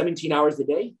 16 or 17 hours a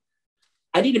day,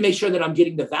 I need to make sure that I'm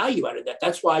getting the value out of that.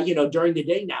 That's why, during the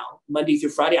day now, Monday through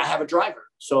Friday, I have a driver.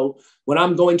 So when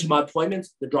I'm going to my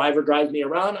appointments, the driver drives me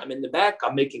around. I'm in the back.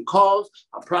 I'm making calls.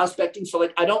 I'm prospecting. So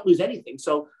I don't lose anything.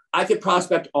 So I could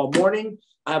prospect all morning.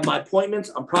 I have my appointments.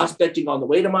 I'm prospecting on the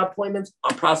way to my appointments.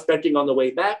 I'm prospecting on the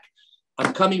way back.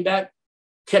 I'm coming back,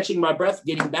 catching my breath,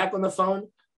 getting back on the phone,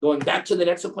 going back to the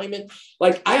next appointment.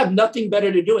 Like, I have nothing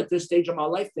better to do at this stage of my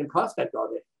life than prospect all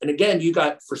day. And again, you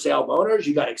got for sale owners,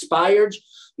 you got expireds.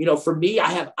 For me, I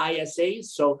have ISAs.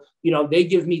 So, they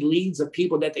give me leads of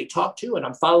people that they talk to, and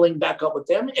I'm following back up with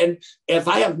them. And if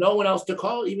I have no one else to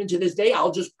call, even to this day,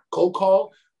 I'll just cold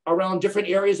call around different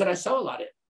areas that I sell a lot in.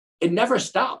 It never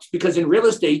stops, because in real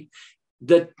estate,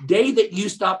 the day that you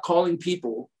stop calling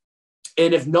people,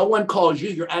 and if no one calls you,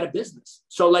 you're out of business.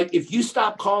 So like, if you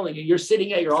stop calling and you're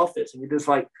sitting at your office and you're just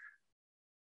like,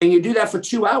 and you do that for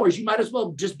 2 hours, you might as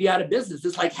well just be out of business.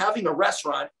 It's like having a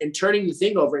restaurant and turning the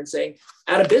thing over and saying,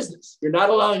 out of business. You're not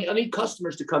allowing any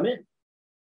customers to come in.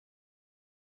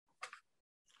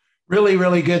 Really,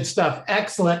 really good stuff.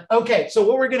 Excellent. Okay, so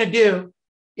what we're going to do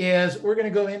is we're going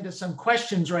to go into some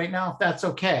questions right now, if that's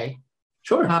okay.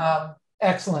 Sure.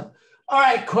 Excellent. All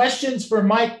right, questions for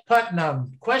Mike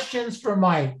Putnam. Questions for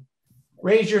Mike.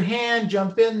 Raise your hand,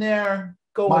 jump in there,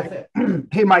 go Mike, with it.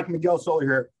 Hey, Mike, Miguel Soler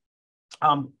here.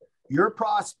 You're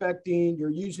prospecting, you're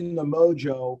using the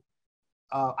mojo.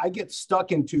 I get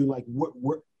stuck into like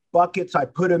what buckets I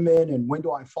put them in and when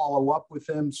do I follow up with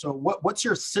them? So what's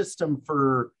your system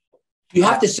for? You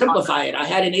have to simplify it. I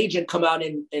had an agent come out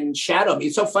and shadow me.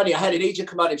 It's so funny. I had an agent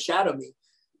come out and shadow me,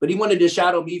 but he wanted to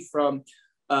shadow me from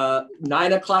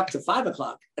 9 o'clock to 5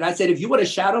 o'clock. And I said, if you want to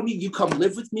shadow me, you come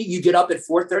live with me. You get up at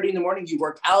 4:30 in the morning, you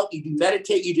work out, you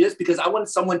meditate, you do this, because I want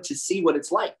someone to see what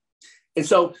it's like. And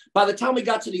so by the time we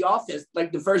got to the office,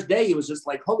 like the first day, it was just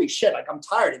like, holy shit, like I'm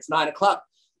tired. It's 9 o'clock.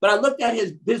 But I looked at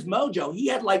his Mojo. He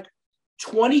had like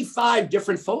 25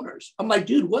 different folders. I'm like,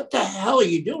 dude, what the hell are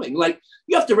you doing? Like,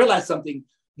 you have to realize something.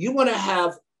 You want to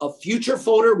have a future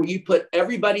folder where you put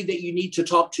everybody that you need to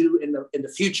talk to in the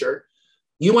future.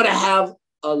 You want to have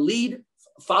a lead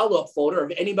follow-up folder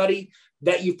of anybody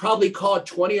that you've probably called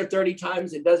 20 or 30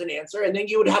 times and doesn't answer. And then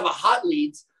you would have a hot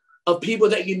leads of people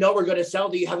that you know are going to sell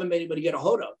that you haven't been able to get a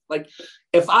hold of. Like,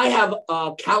 if I have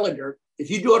a calendar,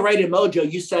 if you do it right in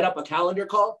Mojo, you set up a calendar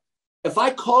call. If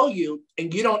I call you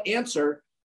and you don't answer,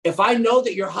 if I know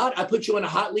that you're hot, I put you in a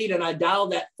hot lead and I dial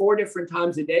that 4 different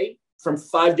times a day from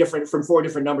 4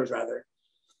 different numbers rather.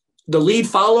 The lead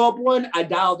follow-up one, I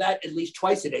dial that at least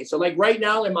twice a day. So like right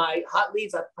now in my hot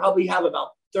leads, I probably have about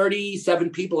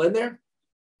 37 people in there,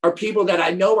 are people that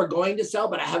I know are going to sell,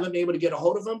 but I haven't been able to get a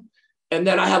hold of them. And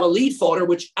then I have a lead folder,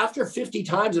 which after 50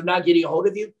 times of not getting a hold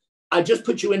of you, I just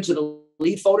put you into the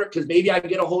lead folder because maybe I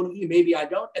get a hold of you, maybe I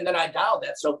don't. And then I dial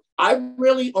that. So I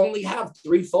really only have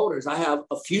 3 folders. I have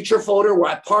a future folder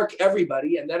where I park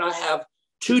everybody. And then I have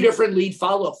 2 different lead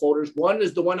follow-up folders. One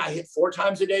is the one I hit 4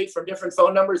 times a day from different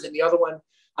phone numbers. And the other one,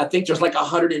 I think there's like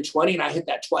 120 and I hit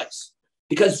that twice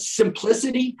because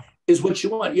simplicity is what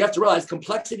you want. You have to realize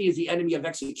complexity is the enemy of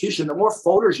execution. The more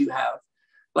folders you have,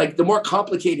 like the more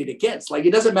complicated it gets. Like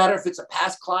it doesn't matter if it's a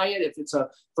past client, if it's a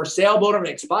for sale boner and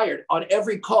expired. On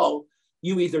every call,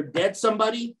 you either dead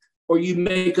somebody or you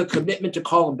make a commitment to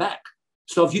call them back.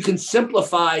 So if you can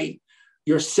simplify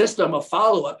your system of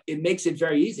follow-up, it makes it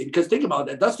very easy. Because think about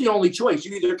that. That's the only choice.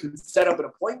 You either can set up an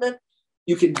appointment,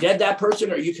 you can dead that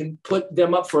person, or you can put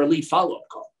them up for a lead follow-up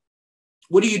call.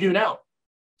 What do you do now?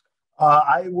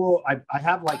 I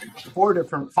have like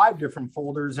 5 different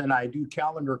folders, and I do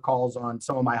calendar calls on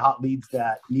some of my hot leads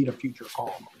that need a future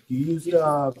call. Do you use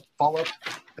the follow-up,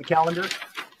 the calendar?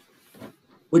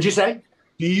 What'd you say?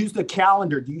 Do you use the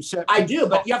calendar? Do you set? I do,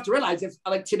 but you have to realize, if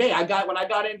like today, when I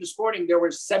got in this morning, there were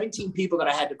 17 people that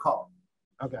I had to call.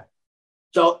 Okay.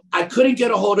 So I couldn't get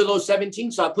a hold of those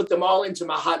 17, so I put them all into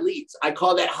my hot leads. I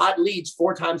call that hot leads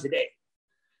 4 times a day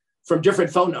from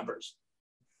different phone numbers.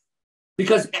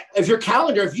 Because if your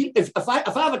calendar, if I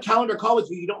have a calendar call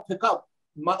with you, you don't pick up,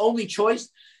 my only choice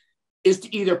is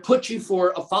to either put you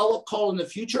for a follow-up call in the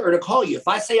future or to call you. If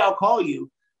I say I'll call you,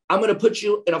 I'm going to put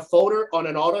you in a folder on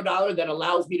an auto dialer that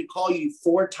allows me to call you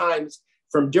 4 times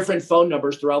from different phone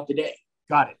numbers throughout the day.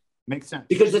 Got it. Makes sense.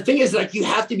 Because the thing is, like, you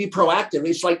have to be proactive.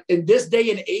 It's like in this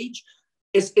day and age,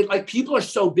 it's like people are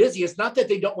so busy. It's not that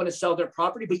they don't want to sell their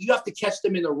property, but you have to catch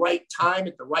them in the right time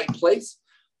at the right place.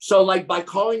 So like by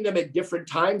calling them at different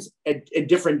times, at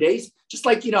different days, just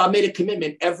like, I made a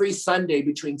commitment every Sunday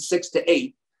between 6 to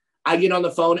 8, I get on the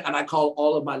phone and I call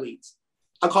all of my leads.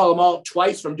 I call them all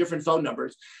twice from different phone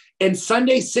numbers. And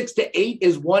Sunday, 6 to 8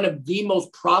 is one of the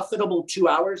most profitable 2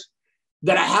 hours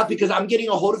that I have because I'm getting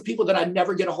a hold of people that I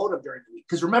never get a hold of during the week.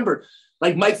 Because remember,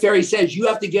 like Mike Ferry says, you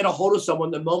have to get a hold of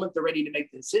someone the moment they're ready to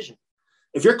make the decision.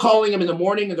 If you're calling them in the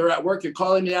morning and they're at work, you're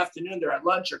calling in the afternoon, they're at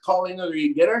lunch, you're calling them or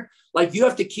you get her, like you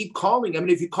have to keep calling them.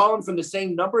 And if you call them from the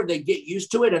same number, they get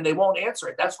used to it and they won't answer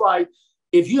it. That's why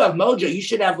if you have Mojo, you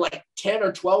should have like 10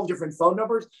 or 12 different phone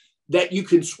numbers that you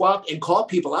can swap and call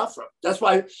people out from. That's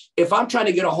why if I'm trying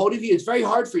to get a hold of you, it's very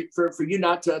hard for you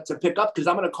not to pick up because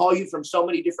I'm going to call you from so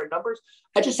many different numbers.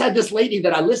 I just had this lady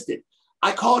that I listed.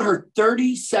 I called her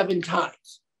 37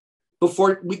 times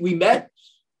before we met.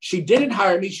 She didn't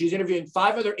hire me. She's interviewing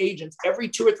 5 other agents. Every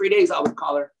 2 or 3 days, I would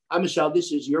call her. Hi, Michelle.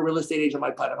 This is your real estate agent,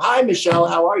 Mike Putnam. Hi, Michelle.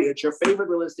 How are you? It's your favorite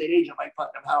real estate agent, Mike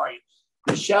Putnam. How are you?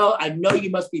 Michelle, I know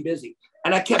you must be busy.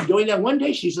 And I kept doing that. One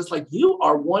day, she's just like, you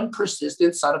are one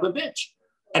persistent son of a bitch.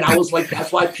 And I was like,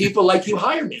 that's why people like you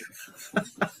hire me.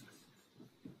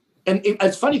 And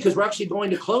it's funny because we're actually going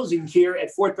to closing here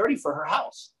at 4:30 for her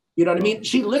house. You know what I mean?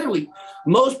 She literally,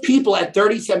 most people at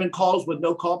 37 calls with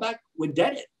no callback would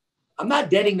dead it. I'm not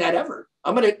deading that ever.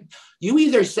 You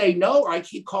either say no or I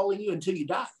keep calling you until you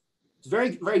die. It's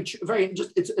very, very, very,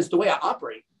 it's the way I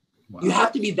operate. Wow. You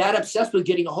have to be that obsessed with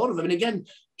getting a hold of them. And again,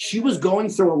 she was going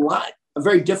through a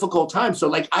very difficult time. So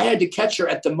like I had to catch her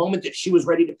at the moment that she was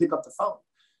ready to pick up the phone.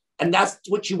 And that's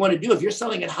what you want to do. If you're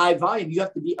selling at high volume, you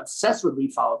have to be obsessed with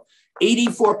lead follow-up.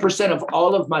 84% of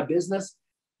all of my business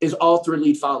is all through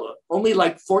lead follow-up. Only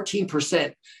like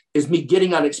 14% is me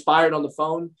getting on expired on the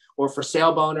phone or for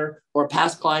sale boner or a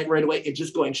past client right away and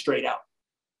just going straight out.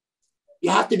 You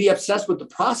have to be obsessed with the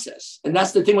process. And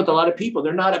that's the thing with a lot of people.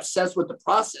 They're not obsessed with the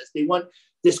process. They want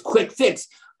this quick fix.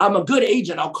 I'm a good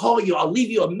agent. I'll call you. I'll leave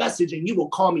you a message and you will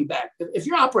call me back. If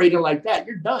you're operating like that,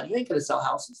 you're done. You ain't going to sell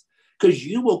houses because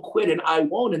you will quit and I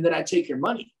won't. And then I take your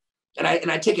money and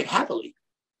I take it happily.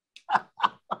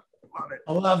 Love it.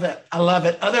 I love it. I love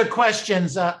it. Other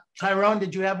questions? Tyrone,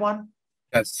 did you have one?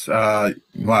 That's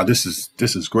wow, this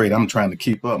is great. I'm trying to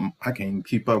keep up. I can't even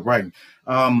keep up writing.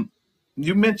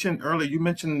 You mentioned earlier,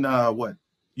 what?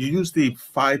 You use the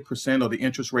 5% or the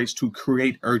interest rates to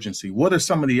create urgency. What are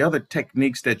some of the other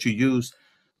techniques that you use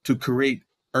to create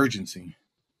urgency?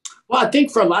 Well, I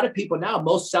think for a lot of people now,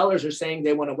 most sellers are saying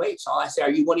they want to wait. So I say, are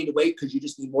you wanting to wait because you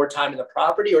just need more time in the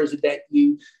property? Or is it that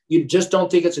you just don't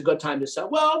think it's a good time to sell?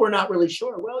 Well, we're not really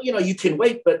sure. Well, you can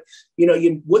wait, but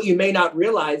what you may not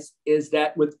realize is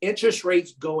that with interest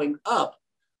rates going up,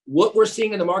 what we're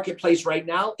seeing in the marketplace right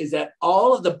now is that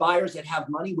all of the buyers that have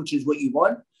money, which is what you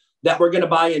want, that we're going to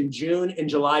buy in June and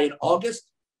July and August,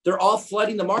 they're all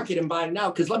flooding the market and buying now.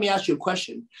 Because let me ask you a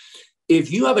question.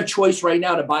 If you have a choice right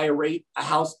now to buy a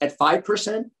house at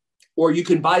 5%, or you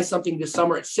can buy something this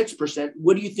summer at 6%,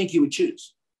 what do you think you would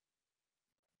choose?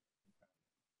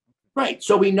 Right.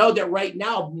 So we know that right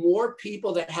now, more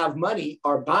people that have money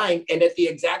are buying, and at the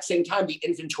exact same time, the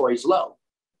inventory is low.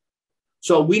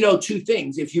 So we know two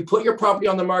things. If you put your property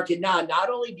on the market now, not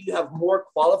only do you have more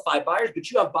qualified buyers,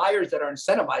 but you have buyers that are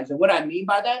incentivized. And what I mean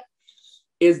by that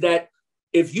is that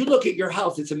if you look at your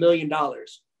house, it's $1 million.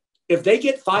 If they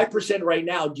get 5% right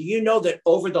now, do you know that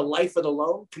over the life of the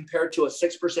loan, compared to a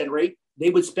 6% rate,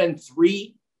 they would spend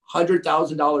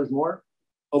 $300,000 more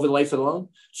over the life of the loan?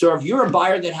 So if you're a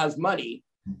buyer that has money,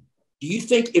 do you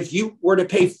think if you were to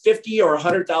pay $50,000 or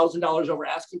 $100,000 over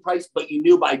asking price, but you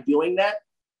knew by doing that,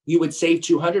 you would save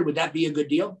 $200,000, would that be a good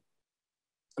deal?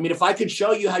 I mean, if I could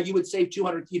show you how you would save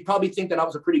 $200,000, you'd probably think that I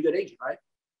was a pretty good agent, right?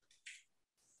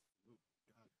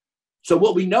 So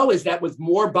what we know is that with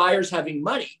more buyers having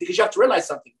money, because you have to realize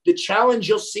something, the challenge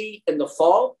you'll see in the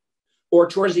fall or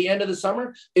towards the end of the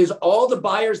summer is all the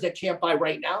buyers that can't buy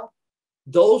right now,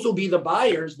 those will be the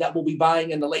buyers that will be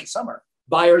buying in the late summer.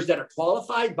 Buyers that are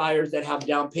qualified, buyers that have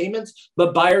down payments,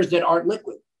 but buyers that aren't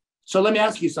liquid. So let me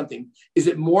ask you something. Is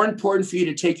it more important for you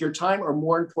to take your time or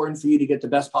more important for you to get the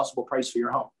best possible price for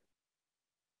your home?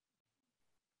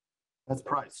 That's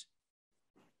price.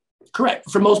 Correct.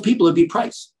 For most people, it'd be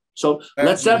price. So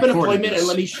let's set up an appointment and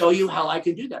let me show you how I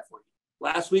can do that for you.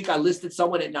 Last week, I listed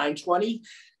someone at $920.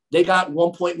 They got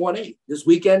 1.18. This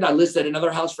weekend, I listed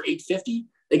another house for $850.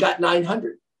 They got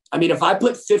 $900. I mean, if I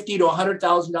put $50,000 to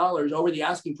 $100,000 over the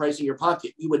asking price in your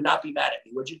pocket, you would not be mad at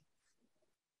me, would you?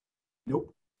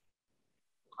 Nope.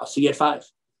 I'll see you at 5.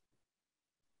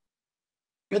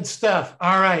 Good stuff.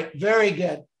 All right. Very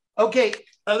good. Okay.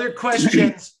 Other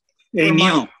questions? Hey,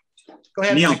 Neil. Go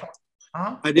ahead, Neil. Michael.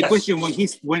 The Yes. question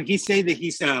when he said that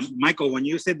he's Michael, when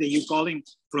you said that you call him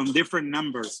from different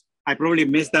numbers, I probably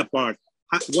missed that part.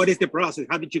 What is the process?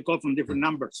 How did you call from different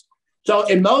numbers? So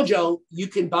in Mojo, you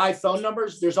can buy phone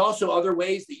numbers. There's also other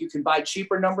ways that you can buy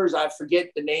cheaper numbers. I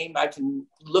forget the name. I can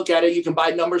look at it. You can buy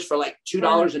numbers for like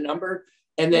 $2 a number,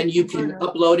 and then you can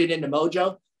upload it into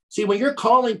Mojo. See, when you're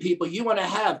calling people, you want to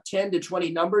have 10 to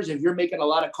 20 numbers if you're making a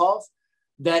lot of calls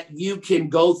that you can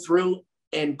go through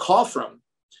and call from.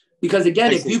 Because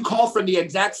again, if you call from the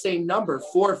exact same number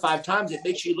 4 or 5 times, it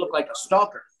makes you look like a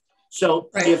stalker. So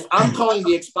if I'm calling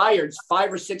the expireds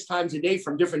 5 or 6 times a day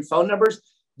from different phone numbers,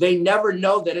 they never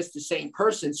know that it's the same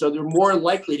person. So they're more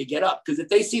likely to get up. Because if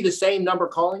they see the same number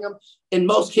calling them, in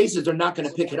most cases, they're not going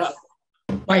to pick it up.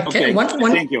 Mike, Okay.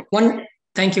 Thank you.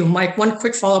 Thank you, Mike. One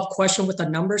quick follow-up question with the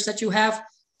numbers that you have.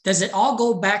 Does it all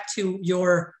go back to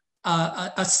your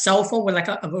a cell phone with like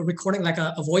a recording, like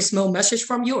a voicemail message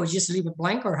from you, or you just leave it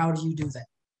blank, or how do you do that?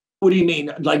 What do you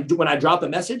mean? Like when I drop a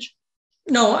message?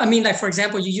 No, I mean, like, for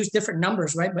example, you use different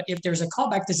numbers, right? But if there's a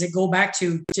callback, does it go back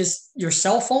to just your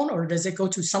cell phone, or does it go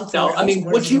to something No, else? I mean,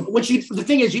 the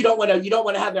thing is, you don't want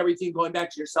to have everything going back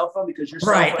to your cell phone, because your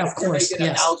cell Right, phone, of course, if you're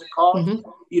making yes. 1,000 calls, Mhm.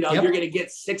 you're going to get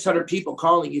 600 people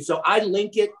calling you. So I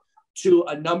link it to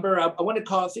a number. I want to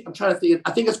call it, I'm trying to think,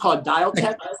 I think it's called Dial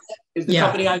Tech is the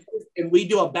company I use. And we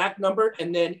do a back number,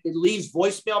 and then it leaves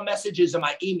voicemail messages in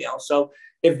my email. So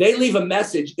if they leave a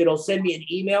message, it'll send me an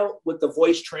email with the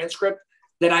voice transcript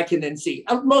that I can then see.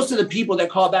 Most of the people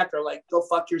that call back are like, go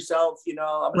fuck yourself, I'm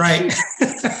gonna shoot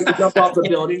you, jump off the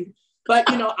building. But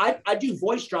I do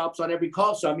voice drops on every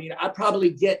call. So I mean, I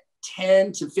probably get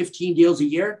 10 to 15 deals a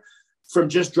year from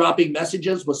just dropping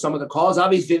messages with some of the calls.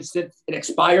 Obviously, if it's an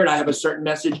expired, I have a certain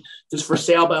message. If it's for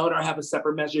sale by owner, I have a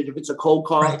separate message. If it's a cold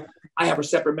call, I have a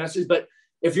separate message. But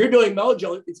if you're doing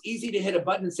Mojo, it's easy to hit a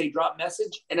button and say drop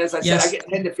message. And as I said, I get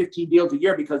 10 to 15 deals a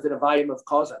year because of the volume of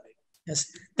calls I make.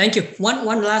 Yes, thank you.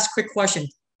 One last quick question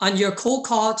on your cold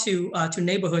call to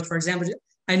neighborhood, for example.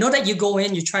 I know that you go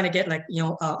in, you're trying to get like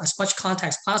as much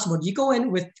contact as possible. Do you go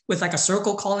in with like a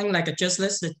circle calling, like a just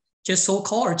list, just so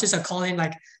call or just a call in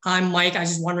like, "Hi, I'm Mike. I was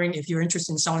just wondering if you're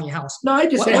interested in selling your house." No, I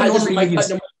just say, what hi, this is normally Mike you use?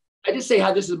 Putnam. I just say,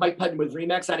 hi, this is Mike Putnam with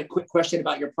Remax. I had a quick question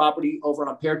about your property over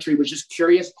on Pear Tree. Was just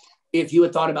curious if you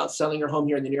had thought about selling your home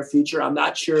here in the near future. I'm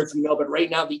not sure if you know, but right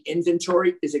now the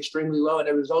inventory is extremely low, and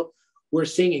as a result, we're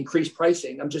seeing increased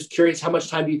pricing. I'm just curious, how much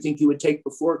time do you think you would take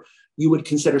before you would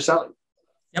consider selling?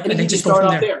 Yep, And and you then can just go start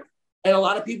from off there. there. And a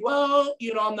lot of people, well,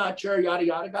 I'm not sure, yada,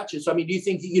 yada, gotcha. So, I mean, do you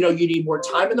think, you need more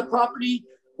time in the property,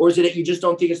 or is it that you just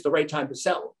don't think it's the right time to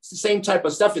sell? It's the same type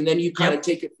of stuff. And then you kind of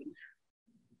take it.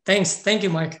 Thanks. Thank you,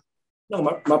 Mike. No,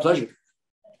 my pleasure.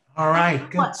 All right,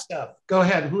 good stuff. Go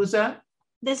ahead. Who's that?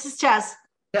 This is Jess.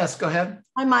 Yes, go ahead.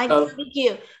 Hi, Mike. Thank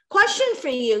you. Question for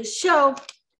you. So,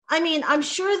 I mean, I'm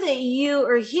sure that you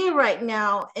are here right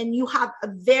now and you have a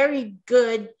very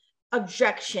good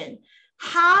objection.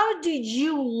 How did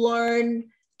you learn?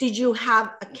 Did you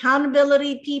have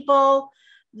accountability people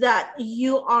that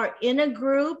you are in a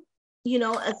group,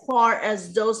 as far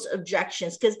as those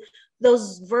objections? Because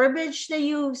those verbiage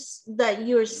that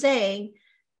you're saying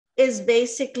is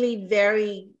basically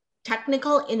very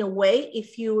technical in a way,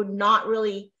 if you're not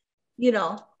really,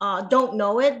 don't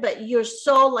know it, but you're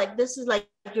so like, this is like,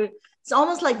 it's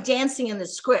almost like dancing in the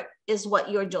script is what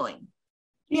you're doing.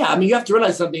 Yeah, I mean, you have to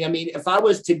realize something. I mean, if I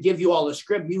was to give you all the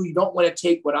script, you don't want to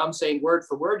take what I'm saying word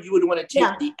for word. You would want to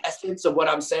take the essence of what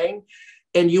I'm saying,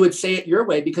 and you would say it your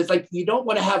way, because like, you don't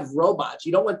want to have robots.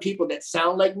 You don't want people that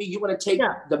sound like me. You want to take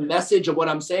the message of what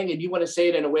I'm saying, and you want to say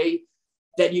it in a way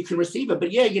that you can receive it.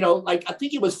 But yeah, like I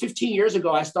think it was 15 years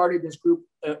ago, I started this group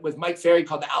with Mike Ferry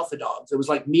called the Alpha Dogs. It was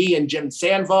like me and Jim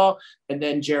Sandoval, and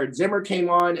then Jared Zimmer came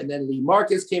on, and then Lee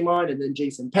Marcus came on, and then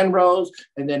Jason Penrose,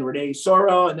 and then Renee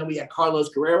Soro, and then we had Carlos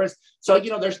Guerreras. So,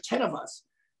 there's 10 of us.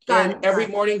 And every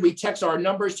morning we text our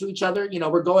numbers to each other.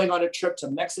 We're going on a trip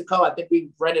to Mexico. I think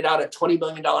we rented out a $20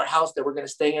 million house that we're going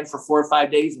to stay in for 4 or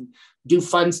 5 days and do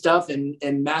fun stuff and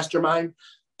mastermind.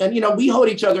 And, we hold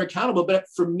each other accountable. But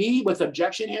for me, with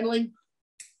objection handling,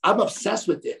 I'm obsessed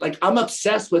with it. Like, I'm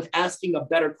obsessed with asking a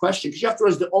better question, because you have to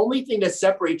realize the only thing that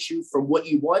separates you from what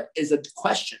you want is a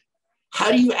question. How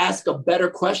do you ask a better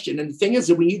question? And the thing is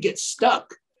that when you get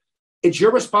stuck, it's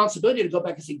your responsibility to go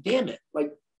back and say, damn it,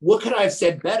 like, what could I have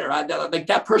said better? Like,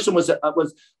 that person was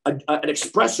an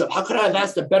expressive. How could I have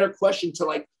asked a better question to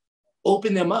like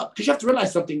open them up? Because you have to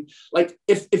realize something. Like,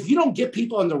 if you don't get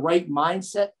people in the right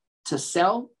mindset to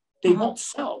sell, they won't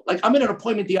sell. Like, I'm in an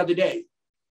appointment the other day,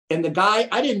 and the guy,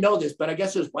 I didn't know this, but I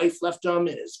guess his wife left him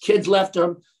and his kids left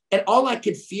him. And all I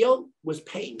could feel was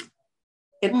pain.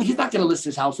 And he's not going to list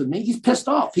his house with me. He's pissed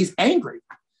off. He's angry.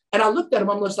 And I looked at him.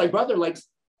 I'm just like, brother, like,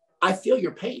 I feel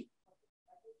your pain.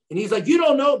 And he's like, you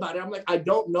don't know about it. I'm like, I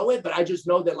don't know it, but I just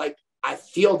know that, like, I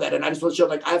feel that. And I just want to show,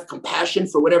 like, I have compassion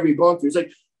for whatever you're going through. He's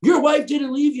like, your wife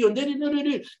didn't leave you. And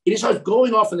he starts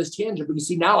going off on this tangent. But you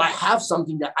see, now I have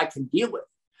something that I can deal with.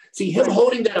 See, him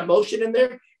holding that emotion in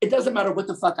there, it doesn't matter what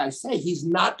the fuck I say. He's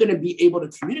not going to be able to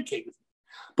communicate with me.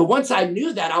 But once I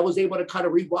knew that, I was able to kind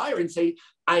of rewire and say,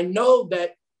 I know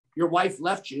that your wife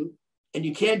left you and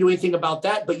you can't do anything about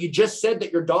that. But you just said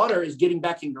that your daughter is getting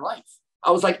back in your life.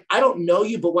 I was like, I don't know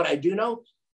you, but what I do know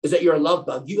is that you're a love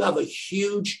bug. You have a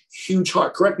huge, huge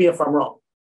heart. Correct me if I'm wrong.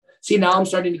 See, now I'm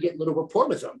starting to get a little rapport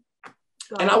with him.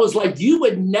 And I was like, you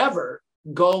would never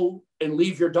go and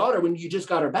leave your daughter when you just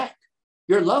got her back.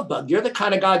 You're a love bug. You're the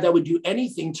kind of guy that would do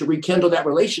anything to rekindle that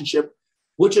relationship,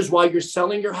 which is why you're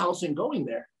selling your house and going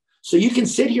there. So you can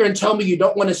sit here and tell me you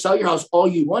don't want to sell your house all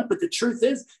you want. But the truth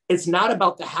is, it's not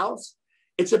about the house.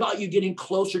 It's about you getting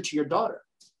closer to your daughter.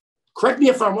 Correct me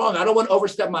if I'm wrong. I don't want to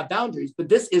overstep my boundaries, but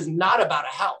this is not about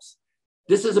a house.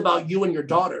 This is about you and your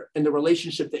daughter and the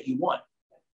relationship that you want.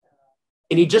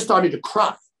 And he just started to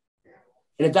cry.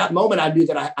 And at that moment, I knew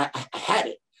that I had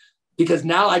it, because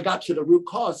now I got to the root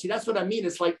cause. See, that's what I mean.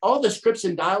 It's like all the scripts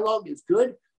and dialogue is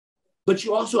good, but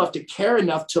you also have to care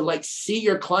enough to like see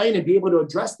your client and be able to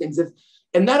address things. If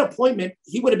in that appointment,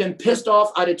 he would have been pissed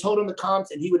off, I'd have told him the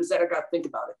comps and he would have said, I got to think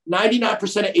about it.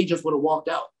 99% of agents would have walked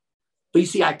out. But you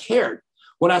see, I cared.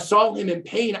 When I saw him in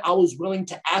pain, I was willing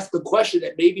to ask a question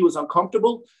that maybe was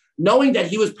uncomfortable, knowing that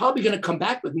he was probably going to come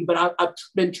back with me. But I've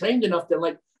been trained enough that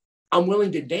like, I'm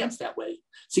willing to dance that way.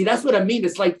 See, that's what I mean.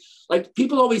 It's like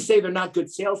people always say they're not good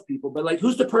salespeople, but like,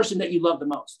 who's the person that you love the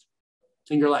most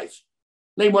in your life?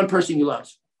 Name one person you love.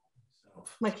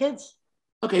 My kids.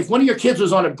 Okay, if one of your kids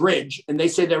was on a bridge and they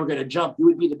said they were going to jump, you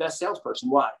would be the best salesperson.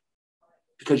 Why?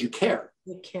 Because you care.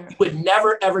 You care. You would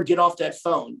never, ever get off that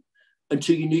phone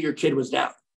until you knew your kid was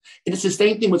down. And it's the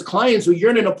same thing with clients. When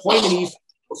you're in an appointment and you see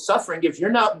people suffering, if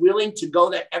you're not willing to go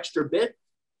that extra bit,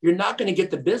 you're not going to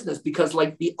get the business, because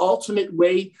like the ultimate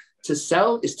way to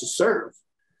sell is to serve.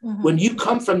 Mhm. When you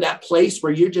come from that place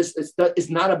where you're just, it's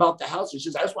not about the house. It's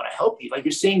just, I just want to help you. Like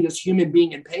you're seeing this human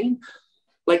being in pain.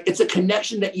 Like it's a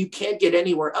connection that you can't get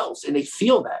anywhere else. And they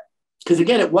feel that. Because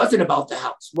again, it wasn't about the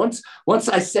house. Once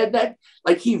I said that,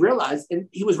 like he realized and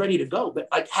he was ready to go. But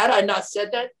like, had I not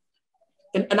said that,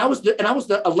 and I was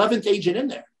the 11th agent in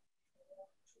there.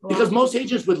 Because most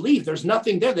agents would leave. There's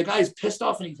nothing there. The guy is pissed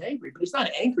off and he's angry, but he's not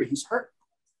angry. He's hurt.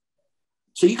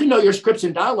 So you can know your scripts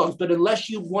and dialogues, but unless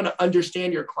you want to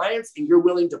understand your clients and you're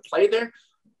willing to play there,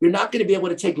 you're not going to be able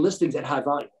to take listings at high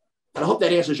volume. And I hope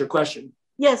that answers your question.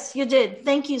 Yes, you did.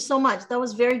 Thank you so much. That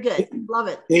was very good. Love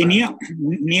it. Hey, Neil,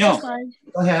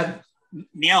 Go ahead.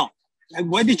 Neil,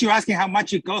 why did you ask him how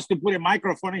much it costs to put a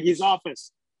microphone in his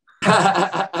office?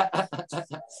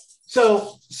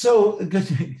 So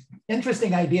good,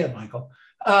 interesting idea, Michael.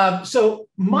 So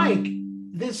Mike,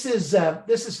 this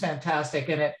is fantastic,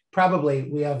 and it probably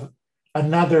we have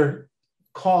another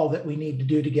call that we need to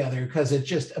do together because it's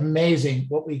just amazing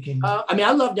what we can. I mean,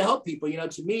 I love to help people. You know,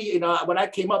 to me, you know, when I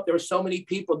came up, there were so many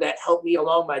people that helped me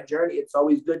along my journey. It's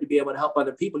always good to be able to help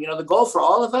other people. You know, the goal for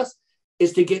all of us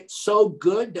is to get so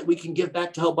good that we can give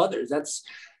back to help others. That's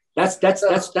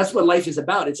what life is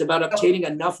about. It's about obtaining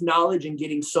enough knowledge and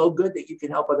getting so good that you can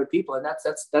help other people. And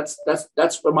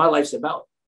that's what my life's about.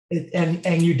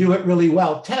 And you do it really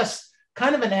well. Tess,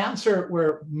 kind of an answer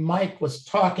where Mike was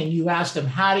talking, you asked him,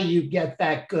 how do you get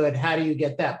that good? How do you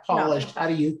get that polished? How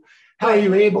are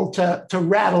you able to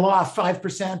rattle off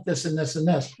 5%, this and this and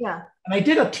this? Yeah. And I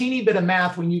did a teeny bit of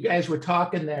math when you guys were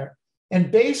talking there. And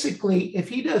basically, if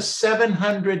he does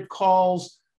 700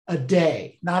 calls a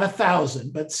day, not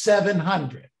 1,000, but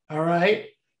 700, all right?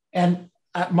 And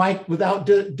Mike, without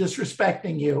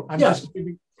disrespecting you, I'm just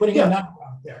putting a number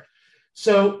out there.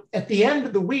 So at the end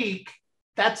of the week,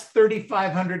 that's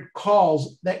 3,500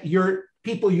 calls that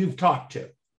people you've talked to.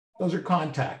 Those are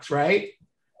contacts, right?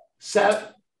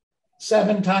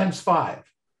 Seven times 5.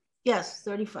 Yes,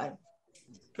 35.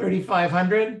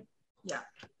 3,500? Yeah.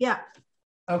 Yeah.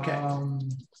 Okay. Well,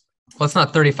 it's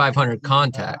not 3,500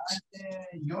 contacts.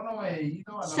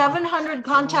 700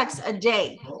 contacts a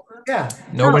day. Yeah.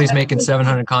 Nobody's making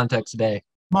 700 contacts a day.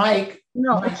 Mike.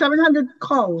 No, Mike, 700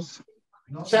 calls.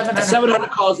 700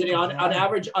 calls a day. On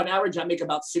average, I make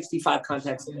about 65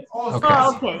 contacts a day. Okay.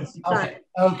 Oh, okay. Sorry.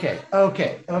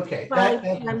 Okay.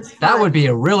 That would be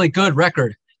a really good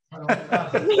record.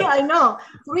 Yeah, I know.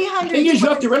 300. Thing is, you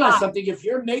have to realize something. If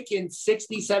you're making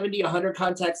 60, 70, 100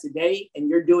 contacts a day and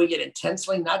you're doing it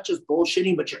intensely, not just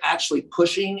bullshitting, but you're actually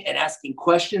pushing and asking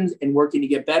questions and working to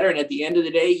get better. And at the end of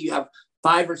the day, you have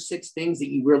 5 or 6 things that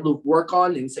you really work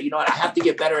on and say, you know what, I have to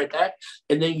get better at that.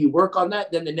 And then you work on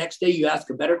that. Then the next day you ask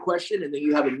a better question and then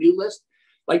you have a new list.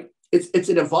 Like it's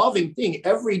an evolving thing.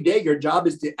 Every day your job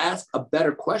is to ask a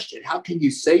better question. How can you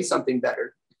say something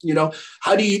better? You know,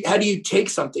 how do you take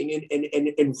something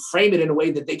and frame it in a way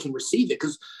that they can receive it?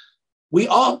 Because we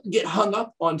all get hung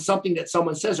up on something that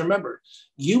someone says. Remember,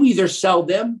 you either sell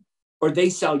them or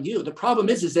they sell you. The problem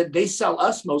is that they sell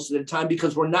us most of the time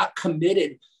because we're not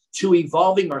committed to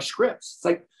evolving our scripts. It's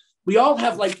like we all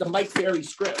have like the Mike Ferry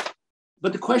script,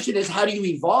 but the question is, how do you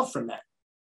evolve from that?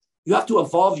 You have to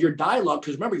evolve your dialogue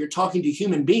because remember, you're talking to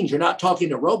human beings. You're not talking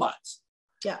to robots.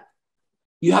 Yeah.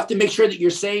 You have to make sure that you're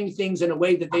saying things in a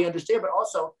way that they understand, but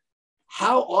also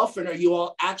how often are you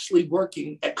all actually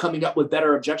working at coming up with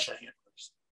better objection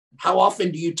handlers? How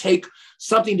often do you take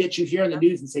something that you hear in the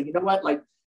news and say, you know what, like,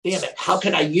 damn it, how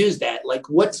can I use that? Like,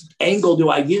 what angle do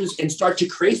I use? And start to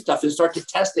create stuff and start to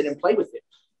test it and play with it.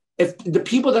 If the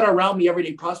people that are around me every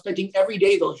day prospecting, every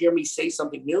day they'll hear me say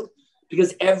something new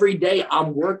because every day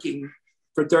I'm working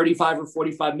for 35 or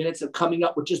 45 minutes of coming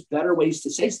up with just better ways to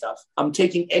say stuff. I'm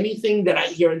taking anything that I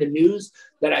hear in the news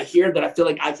that I hear that I feel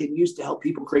like I can use to help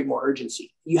people create more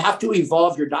urgency. You have to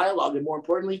evolve your dialogue. And more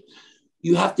importantly,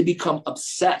 you have to become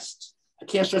obsessed. I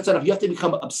can't stress that enough. You have to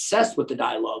become obsessed with the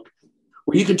dialogue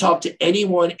where you can talk to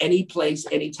anyone, any place,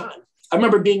 anytime. I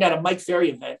remember being at a Mike Ferry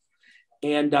event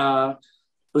and it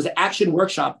was an action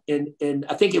workshop. And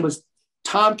I think it was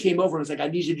Tom came over and was like, I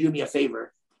need you to do me a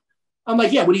favor. I'm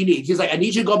like, yeah, what do you need? He's like, I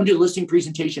need you to go up and do a listing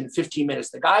presentation in 15 minutes.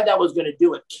 The guy that was going to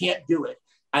do it can't do it.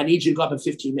 I need you to go up in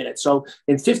 15 minutes. So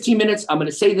in 15 minutes, I'm going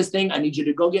to say this thing. I need you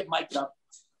to go get mic'd up.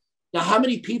 Now, how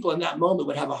many people in that moment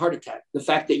would have a heart attack? The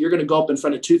fact that you're going to go up in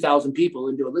front of 2,000 people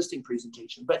and do a listing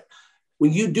presentation. But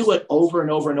when you do it over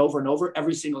and over and over and over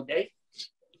every single day,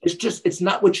 it's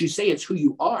not what you say, it's who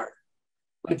you are.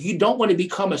 Like you don't want to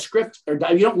become a script or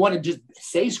you don't want to just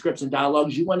say scripts and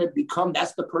dialogues. You want to become,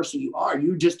 that's the person you are.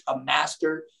 You're just a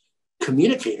master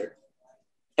communicator.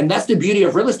 And that's the beauty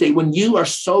of real estate. When you are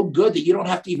so good that you don't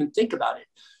have to even think about it,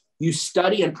 You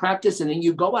study and practice, and then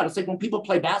you go out. It's like when people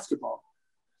play basketball.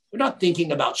 They're not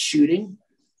thinking about shooting.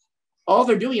 All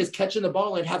they're doing is catching the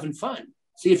ball and having fun.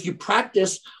 See, if you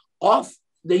practice off,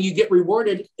 then you get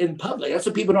rewarded in public. That's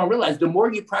what people don't realize. The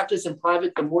more you practice in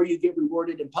private, the more you get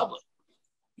rewarded in public.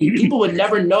 People would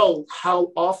never know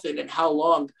how often and how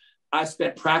long I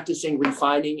spent practicing,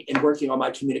 refining, and working on my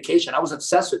communication. I was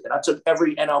obsessed with it. I took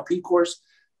every NLP course,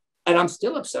 and I'm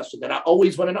still obsessed with it. I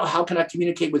always want to know, how can I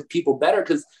communicate with people better?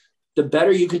 Because the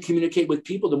better you can communicate with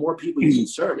people, the more people you can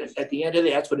serve. And at the end of the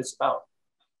day, that's what it's about.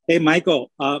 Hey, Michael,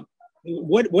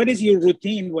 what is your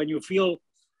routine when you feel,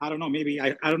 I don't know, maybe,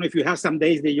 I don't know if you have some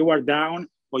days that you are down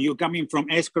or you're coming from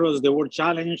escrows, the word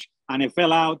challenge, and it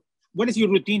fell out. What is your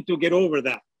routine to get over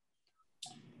that?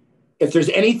 If there's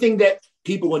anything that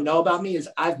people will know about me, is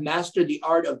I've mastered the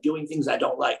art of doing things I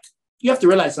don't like. You have to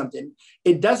realize something.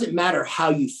 It doesn't matter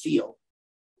how you feel.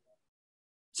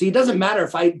 See, it doesn't matter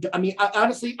if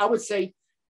honestly, I would say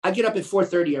I get up at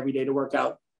 4:30 every day to work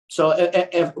out. So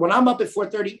when I'm up at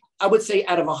 4:30, I would say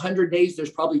out of 100 days,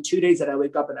 there's probably 2 days that I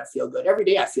wake up and I feel good. Every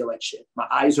day I feel like shit. My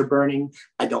eyes are burning.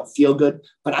 I don't feel good,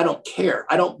 but I don't care.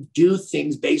 I don't do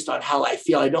things based on how I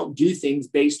feel. I don't do things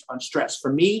based on stress.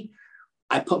 For me,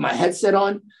 I put my headset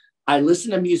on, I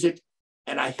listen to music,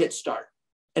 and I hit start.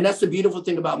 And that's the beautiful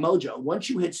thing about Mojo. Once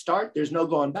you hit start, there's no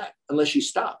going back unless you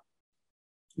stop.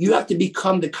 You have to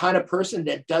become the kind of person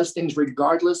that does things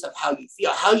regardless of how you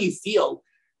feel. How you feel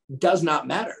does not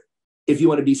matter if you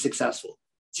want to be successful.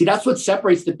 See, that's what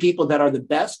separates the people that are the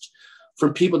best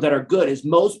from people that are good, is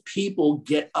most people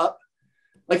get up.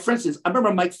 Like, for instance, I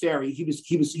remember Mike Ferry, he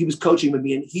was coaching with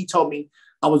me, and he told me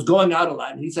I was going out a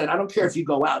lot. And he said, I don't care if you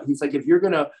go out. He's like, if you're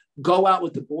going to go out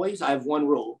with the boys, I have one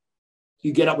rule.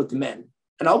 You get up with the men.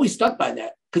 And I always stuck by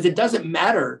that, because it doesn't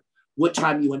matter what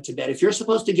time you went to bed. If you're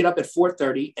supposed to get up at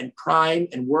 4:30 and prime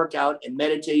and work out and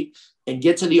meditate and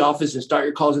get to the office and start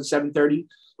your calls at 7:30,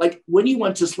 like when you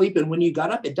went to sleep and when you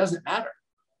got up, it doesn't matter.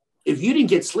 If you didn't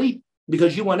get sleep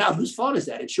because you went out, whose fault is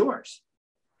that? It's yours.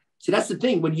 See, that's the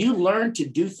thing. When you learn to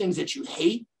do things that you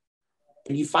hate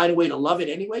and you find a way to love it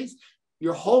anyways,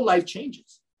 your whole life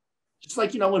changes. Just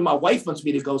like, when my wife wants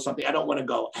me to go something, I don't want to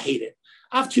go. I hate it.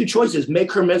 I have two choices: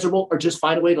 make her miserable or just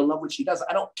find a way to love what she does.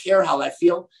 I don't care how I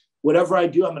feel. Whatever I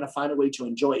do, I'm going to find a way to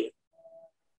enjoy it.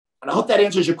 And I hope that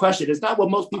answers your question. It's not what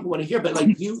most people want to hear, but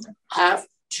like, you have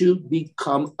to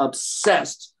become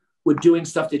obsessed with doing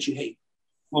stuff that you hate.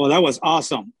 Oh, that was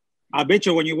awesome. I bet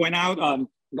you when you went out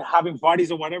having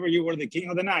parties or whatever, you were the king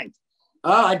of the night.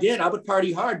 Oh, I did. I would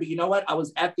party hard. But you know what? I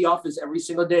was at the office every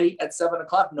single day at 7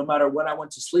 o'clock, no matter when I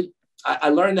went to sleep. I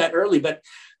learned that early, but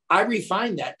I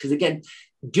refined that, because, again,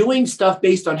 doing stuff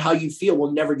based on how you feel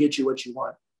will never get you what you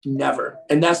want. Never.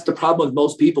 And that's the problem with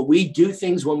most people. We do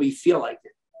things when we feel like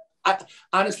it.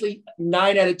 Honestly,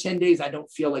 9 out of 10 days, I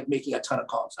don't feel like making a ton of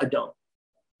calls. I don't.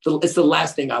 So it's the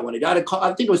last thing I want to do. I had a call,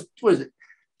 I think it was, what is it?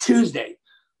 Tuesday.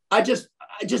 I just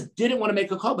didn't want to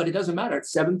make a call, but it doesn't matter. At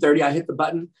 7:30, I hit the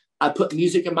button. I put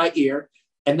music in my ear,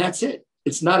 and that's it.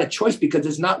 It's not a choice, because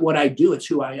it's not what I do. It's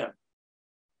who I am.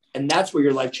 And that's where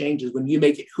your life changes, when you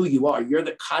make it who you are. You're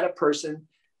the kind of person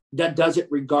that does it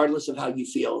regardless of how you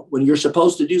feel. When you're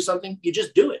supposed to do something, you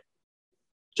just do it.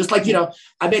 Just like,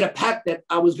 I made a pact that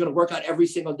I was going to work out every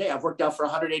single day. I've worked out for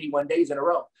 181 days in a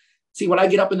row. See, when I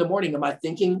get up in the morning, am I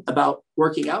thinking about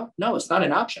working out? No, it's not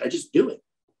an option. I just do it.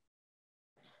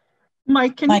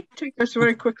 Mike, can you take us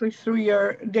very quickly through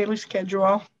your daily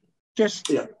schedule?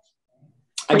 Yeah.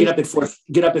 I get up at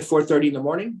 4:30 in the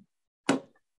morning.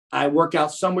 I work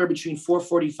out somewhere between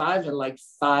 4:45 and like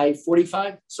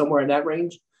 5:45, somewhere in that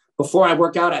range. Before I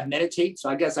work out, I meditate. So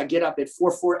I guess I get up at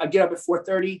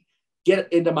 4:30,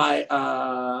 get into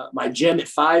my gym at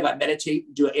 5. I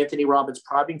meditate, do an Anthony Robbins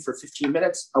priming for 15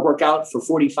 minutes. I work out for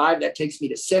 45. That takes me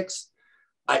to 6.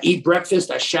 I eat breakfast.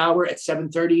 I shower at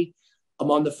 7:30. I'm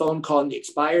on the phone calling the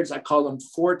expireds. I call them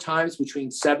 4 times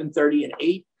between 7:30 and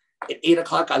 8. At 8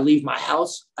 o'clock, I leave my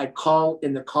house. I call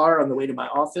in the car on the way to my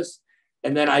office.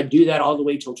 And then I do that all the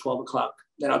way till 12 o'clock.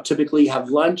 Then I'll typically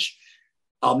have lunch.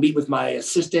 I'll meet with my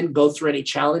assistant, go through any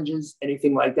challenges,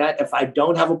 anything like that. If I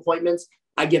don't have appointments,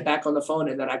 I get back on the phone,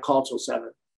 and then I call till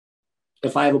 7.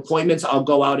 If I have appointments, I'll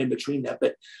go out in between that.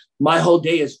 But my whole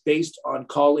day is based on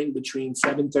calling between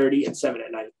 7:30 and 7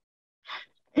 at night.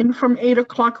 And from 8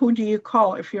 o'clock, who do you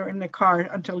call if you're in the car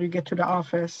until you get to the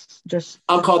office?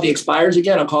 I'll call the expireds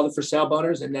again. I'll call the for sale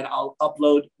boners, and then I'll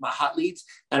upload my hot leads,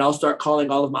 and I'll start calling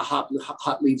all of my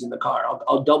hot leads in the car.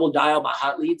 I'll double dial my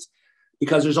hot leads,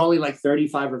 because there's only like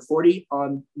 35 or 40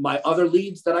 on my other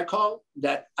leads that I call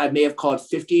that I may have called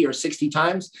 50 or 60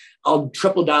 times. I'll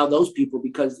triple dial those people,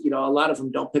 because, a lot of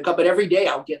them don't pick up. But every day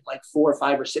I'll get like 4 or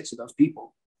 5 or 6 of those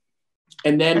people.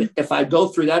 And then if I go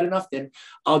through that enough, then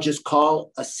I'll just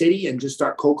call a city and just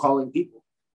start cold calling people.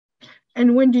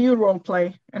 And when do you role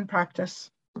play and practice?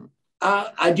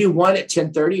 I do one at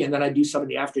 10:30, and then I do some in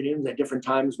the afternoons at different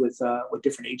times with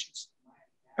different agents.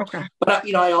 Okay. But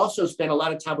I also spend a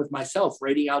lot of time with myself,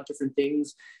 writing out different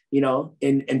things,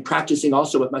 and practicing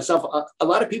also with myself. A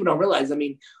lot of people don't realize,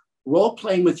 role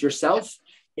playing with yourself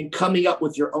and coming up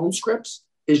with your own scripts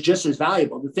is just as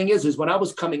valuable. The thing is when I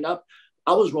was coming up,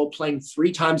 I was role playing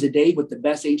 3 times a day with the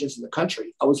best agents in the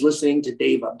country. I was listening to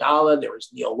Dave Abdallah. There was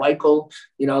Neil Weichel.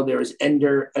 There was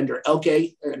Ender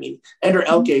Elke. Ender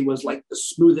Elke was like the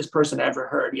smoothest person I ever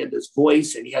heard. He had this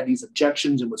voice and he had these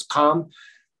objections and was calm.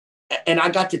 And I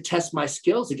got to test my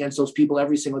skills against those people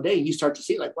every single day. And you start to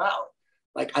see wow,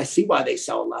 I see why they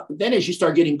sell a lot. But then as you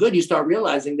start getting good, you start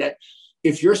realizing that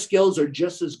if your skills are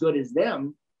just as good as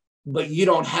them, but you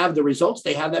don't have the results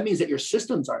they have, that means that your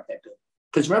systems aren't that good.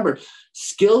 Because remember,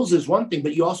 skills is one thing,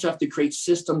 but you also have to create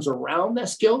systems around that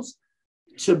skills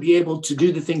to be able to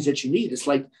do the things that you need. It's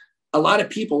like a lot of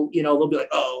people, they'll be like,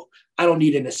 oh, I don't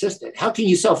need an assistant. How can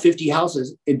you sell 50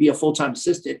 houses and be a full-time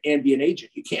assistant and be an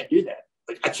agent? You can't do that.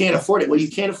 I can't afford it. Well,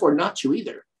 you can't afford not to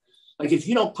either. If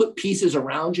you don't put pieces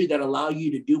around you that allow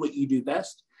you to do what you do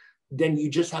best, then you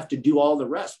just have to do all the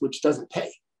rest, which doesn't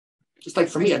pay. Just like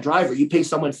for me, a driver, you pay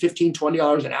someone $15,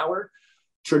 $20 an hour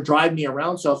to drive me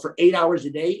around. So for 8 hours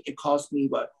a day, it costs me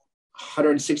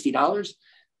 $160.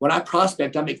 When I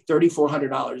prospect, I make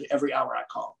 $3,400 every hour I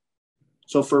call.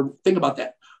 So think about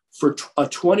that. For a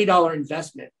 $20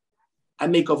 investment, I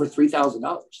make over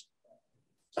 $3,000.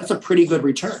 That's a pretty good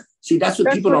return. See, that's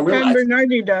what people don't realize. That's what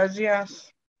Bernardi does,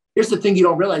 yes. Here's the thing you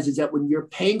don't realize is that when you're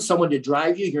paying someone to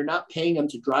drive you, you're not paying them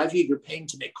to drive you, you're paying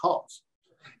to make calls.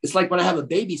 It's like when I have a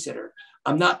babysitter,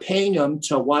 I'm not paying them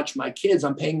to watch my kids,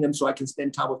 I'm paying them so I can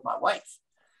spend time with my wife.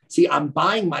 See, I'm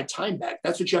buying my time back.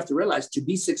 That's what you have to realize. To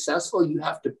be successful, you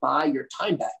have to buy your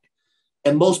time back.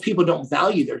 And most people don't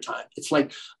value their time. It's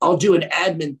like, I'll do an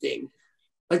admin thing.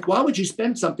 Why would you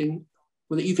spend something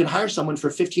that you can hire someone for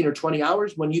 15 or 20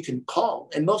 hours when you can call?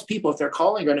 And most people, if they're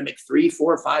calling, are going to make $300,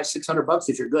 $400, $500, $600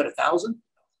 if you're good, $1,000.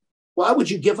 Why would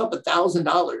you give up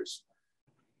 $1,000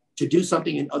 to do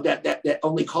something that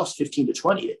only costs 15 to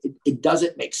 20? It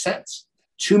doesn't make sense.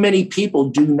 Too many people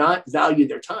do not value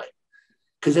their time.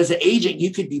 Because as an agent,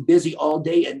 you could be busy all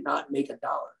day and not make $1.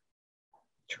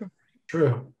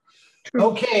 True.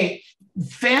 Okay,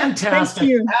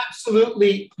 fantastic.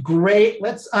 Absolutely great.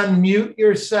 Let's unmute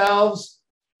yourselves.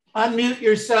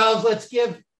 Let's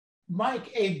give Mike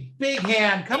a big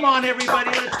hand. Come on, everybody.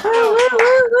 Let's go.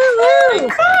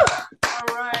 All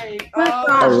right.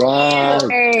 All right.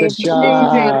 Good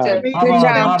job. Good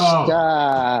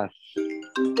job.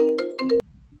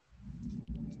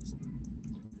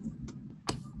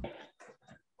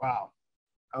 Wow.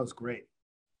 That was great.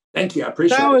 Thank you. I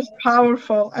appreciate it. That was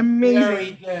powerful. Amazing.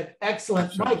 Very good.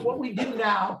 Excellent. Mike, what we do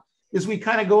now is we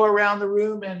kind of go around the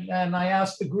room and I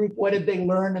ask the group, what did they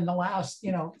learn in the last,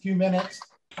 few minutes?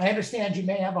 I understand you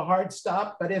may have a hard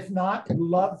stop, but if not, I'd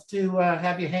love to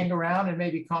have you hang around and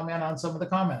maybe comment on some of the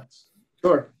comments.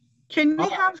 Sure. Can we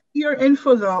have your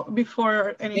info though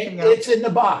before anything else? It's in the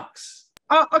box.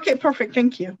 Oh, okay, perfect.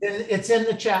 Thank you. It's in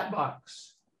the chat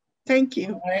box. Thank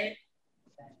you. All right.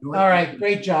 All right.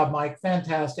 Great job, Mike.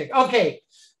 Fantastic. Okay.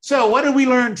 So what did we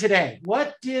learn today?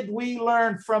 What did we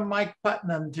learn from Mike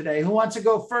Putnam today? Who wants to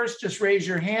go first? Just raise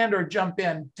your hand or jump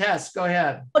in. Tess, go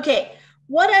ahead. Okay.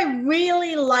 What I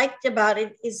really liked about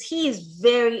it is he's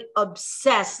very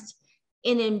obsessed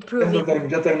in improving.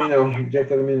 Ya terminó.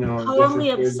 Totally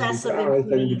obsessive in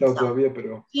improving himself.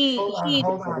 Hold on.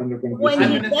 When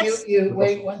I'm he going to gets, mute you.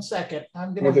 Wait 1 second.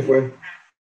 ¿Cómo te fue?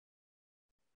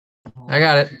 I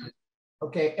got it.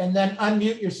 Okay. And then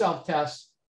unmute yourself, Tess.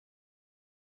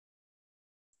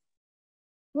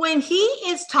 when he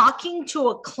is talking to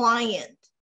a client,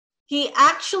 he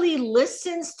actually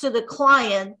listens to the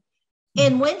client.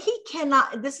 And when he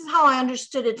cannot, this is how I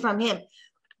understood it from him.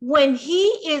 When he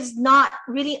is not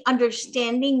really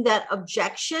understanding that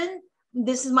objection,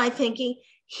 this is my thinking,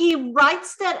 he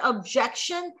writes that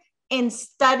objection and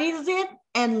studies it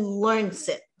and learns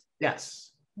it.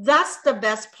 Yes. That's the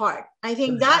best part. I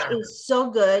think that is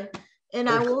so good. And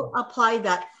I will apply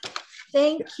that.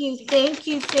 Thank you, thank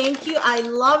you, thank you. I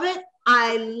love it.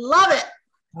 I love it.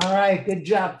 All right, good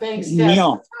job. Thanks, Tess.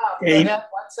 No. Go ahead. 1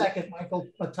 second, Michael.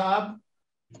 Patab.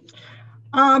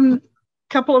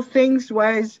 Couple of things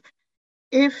was,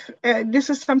 if this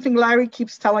is something Larry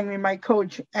keeps telling me, my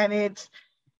coach, and it's,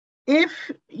 if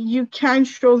you can't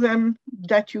show them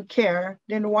that you care,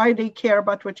 then why they care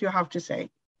about what you have to say?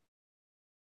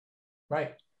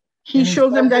 Right. He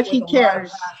showed them that he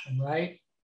cares. Passion, right?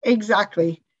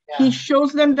 Exactly. Yeah. He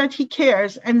shows them that he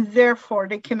cares, and therefore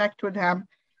they connect with him.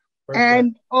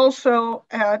 And also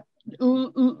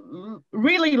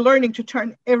really learning to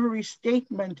turn every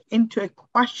statement into a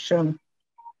question.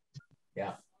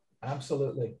 Yeah,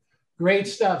 absolutely. Great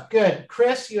stuff. Good.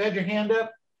 Chris, you had your hand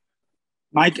up?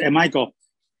 Michael.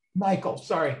 Michael,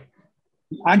 sorry.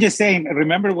 I'm just saying,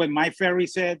 remember when Mike Ferry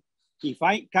said, if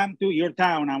I come to your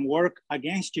town and work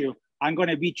against you, I'm going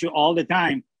to beat you all the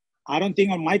time. I don't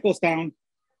think on Michael's town,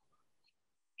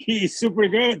 he's super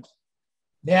good.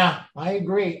 Yeah, I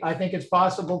agree. I think it's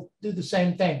possible to do the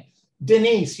same thing.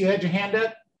 Denise, you had your hand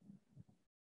up?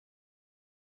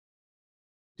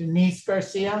 Denise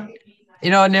Garcia?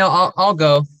 You know, Neil, I'll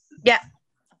go. Yeah.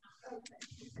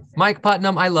 Mike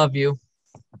Putnam, I love you.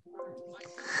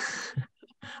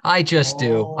 I just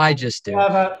do. I just do.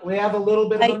 We have a little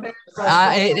bit of a mix.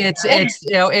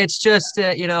 It's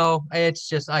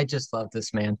just I just love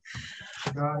this man.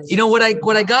 You know what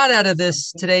I got out of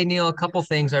this today, Neil, a couple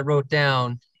things I wrote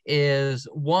down is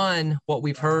one, what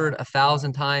we've heard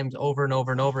 1,000 times over and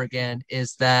over and over again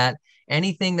is that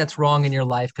anything that's wrong in your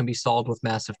life can be solved with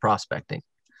massive prospecting.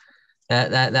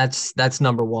 That's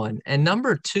number one. And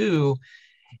number two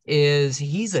is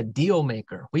he's a deal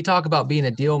maker. We talk about being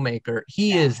a deal maker.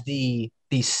 He is the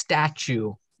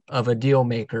statue of a deal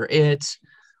maker. It's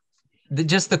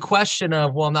just the question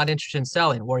of, well, I'm not interested in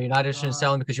selling. Well, you're not interested in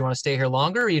selling because you want to stay here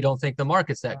longer, or you don't think the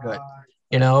market's that good.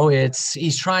 You know,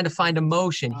 he's trying to find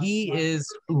emotion. He is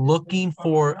looking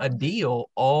for a deal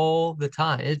all the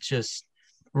time. It's just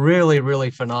really,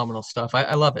 really phenomenal stuff.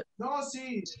 I love it.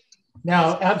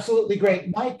 No, absolutely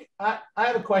great. Mike, I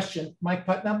have a question. Mike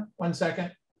Putnam, 1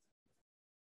 second.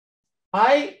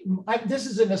 This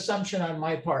is an assumption on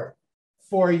my part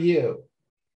for you.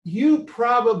 You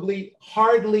probably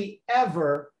hardly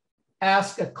ever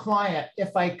ask a client,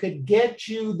 if I could get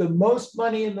you the most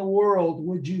money in the world,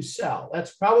 would you sell?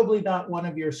 That's probably not one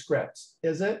of your scripts,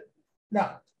 is it?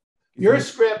 No. Your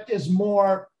script is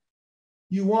more,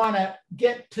 you want to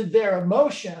get to their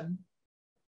emotion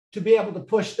to be able to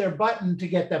push their button to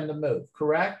get them to move,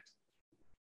 correct?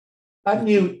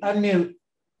 Unmute.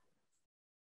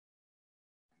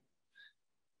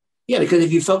 Yeah, because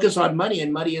if you focus on money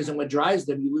and money isn't what drives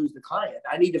them, you lose the client.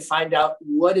 I need to find out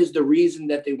what is the reason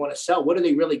that they want to sell. What are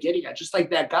they really getting at? Just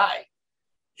like that guy.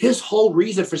 His whole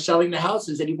reason for selling the house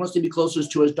is that he wants to be closer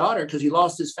to his daughter because he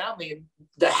lost his family. And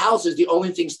the house is the only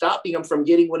thing stopping him from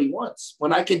getting what he wants.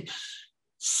 When I could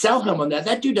sell him on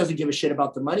that dude doesn't give a shit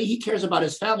about the money. He cares about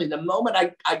his family. The moment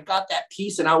I got that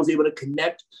piece and I was able to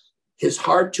connect his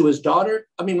heart to his daughter,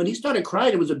 I mean, when he started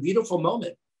crying, it was a beautiful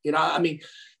moment. You know, I mean,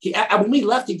 when we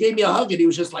left, he gave me a hug and he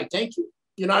was just like, thank you.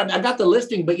 You know, I got the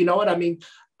listing, but you know what? I mean,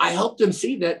 I helped him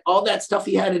see that all that stuff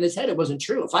he had in his head, it wasn't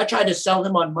true. If I tried to sell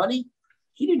him on money,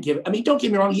 he didn't give it. I mean, don't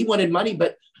get me wrong. He wanted money,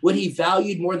 but what he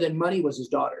valued more than money was his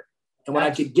daughter. And when I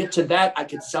could get to that, I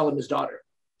could sell him his daughter.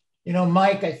 You know,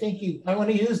 Mike, I want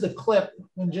to use the clip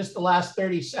in just the last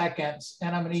 30 seconds,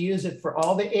 and I'm going to use it for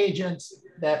all the agents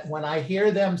that when I hear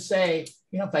them say,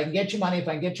 you know, if I can get you money, if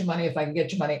I can get you money, if I can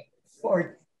get you money,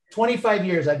 for 25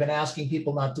 years, I've been asking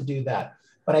people not to do that.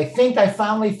 But I think I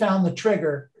finally found the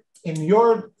trigger in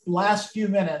your last few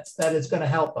minutes that is going to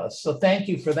help us. So thank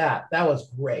you for that. That was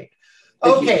great.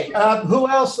 Okay, who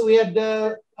else? So we had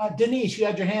Denise, you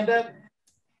had your hand up?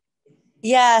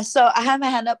 Yeah, so I had my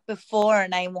hand up before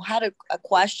and I had a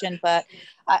question, but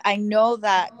I know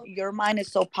that your mind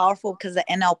is so powerful because the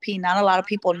NLP, not a lot of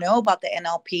people know about the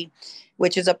NLP,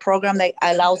 which is a program that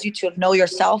allows you to know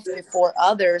yourself before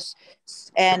others.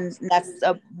 And that's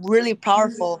a really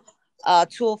powerful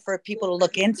tool for people to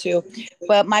look into.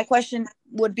 But my question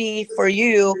would be for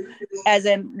you, as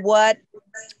in what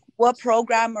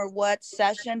program or what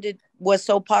session was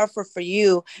so powerful for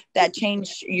you that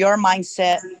changed your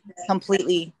mindset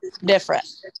completely different?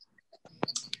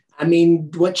 I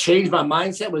mean, what changed my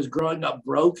mindset was growing up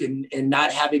broke and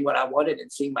not having what I wanted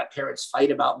and seeing my parents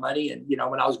fight about money. And, you know,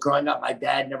 when I was growing up, my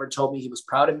dad never told me he was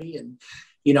proud of me. And,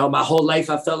 you know, my whole life,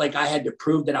 I felt like I had to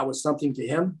prove that I was something to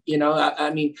him. You know,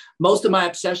 I mean, most of my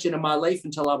obsession in my life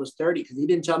until I was 30, because he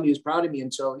didn't tell me he was proud of me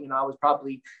until, you know, I was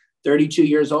probably 32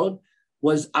 years old,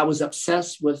 I was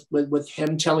obsessed with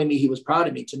him telling me he was proud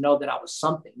of me, to know that I was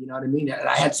something, you know what I mean? And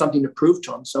I had something to prove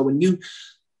to him. So when you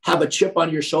have a chip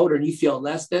on your shoulder and you feel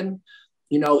less than,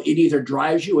 you know, it either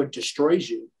drives you or destroys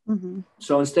you. Mm-hmm.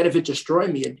 So instead of it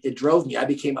destroying me, it drove me. I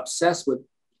became obsessed with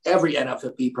every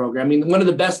NLP program. I mean, one of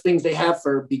the best things they have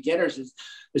for beginners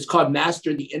is called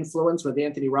Master the Influence with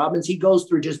Anthony Robbins. He goes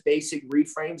through just basic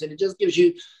reframes and it just gives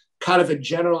you kind of a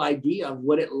general idea of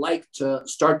what it like to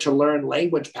start to learn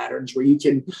language patterns where you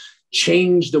can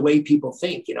change the way people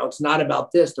think. You know, it's not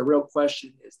about this. The real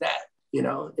question is that, you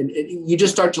know, and you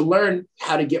just start to learn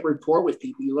how to get rapport with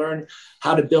people. You learn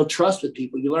how to build trust with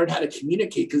people. You learn how to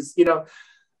communicate because, you know,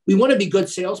 we want to be good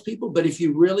salespeople, but if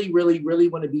you really, really, really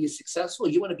want to be successful,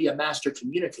 you want to be a master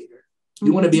communicator.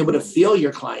 You want to be able to feel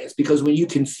your clients, because when you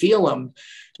can feel them,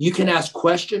 you can ask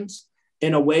questions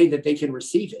in a way that they can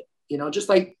receive it. You know, just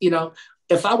like, you know,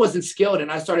 if I wasn't skilled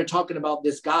and I started talking about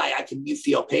this guy, you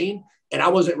feel pain, and I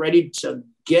wasn't ready to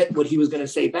get what he was going to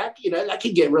say back, you know, that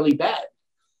could get really bad.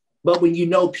 But when you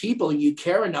know people and you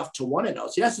care enough to want to know,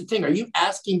 see, that's the thing. Are you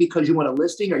asking because you want a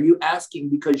listing? Are you asking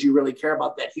because you really care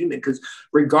about that human? Because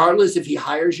regardless if he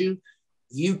hires you,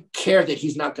 you care that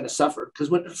he's not going to suffer.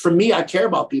 Because for me, I care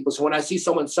about people. So when I see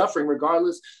someone suffering,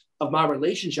 regardless of my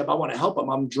relationship, I want to help them.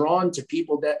 I'm drawn to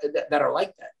people that are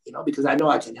like that, you know, because I know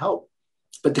I can help.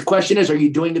 But the question is, are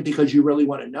you doing it because you really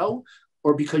want to know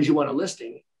or because you want a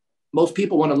listing? Most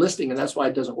people want a listing, and that's why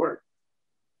it doesn't work.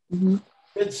 Mm-hmm.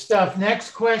 Good stuff.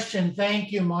 Next question.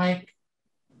 Thank you, Mike.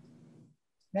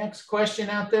 Next question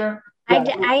out there.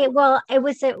 Well, it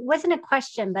wasn't a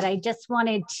question, but I just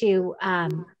wanted to,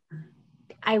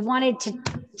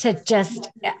 just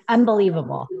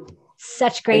unbelievable.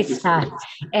 Such great stuff.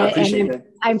 And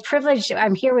I'm privileged.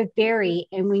 I'm here with Barry.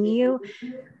 And when you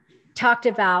talked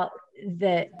about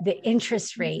the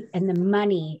interest rate and the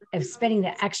money of spending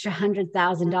the extra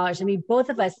 $100,000, I mean, both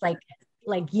of us like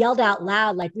yelled out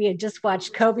loud, like we had just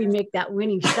watched Kobe make that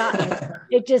winning shot.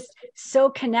 It just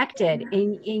so connected,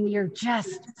 and you're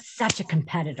just such a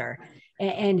competitor.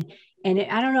 And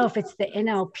I don't know if it's the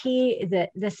NLP,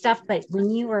 the stuff, but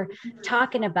when you were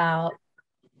talking about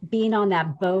being on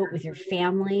that boat with your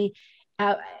family,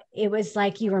 it was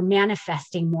like you were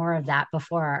manifesting more of that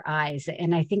before our eyes.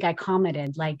 And I think I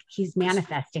commented, like, he's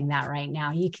manifesting that right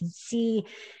now. You can see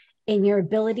in your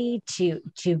ability to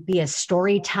be a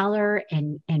storyteller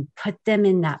and put them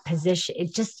in that position.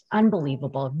 It's just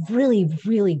unbelievable. Really,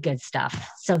 really good stuff.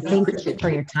 So thank you for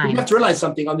your time. You have to realize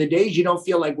something. On the days you don't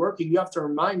feel like working, you have to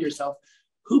remind yourself,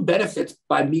 who benefits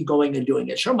by me going and doing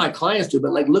it? Sure, my clients do,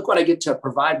 but like, look what I get to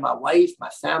provide my wife, my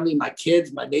family, my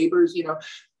kids, my neighbors, you know.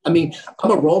 I mean,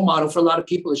 I'm a role model for a lot of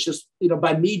people. It's just, you know,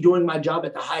 by me doing my job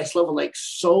at the highest level, like,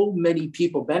 so many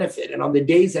people benefit. And on the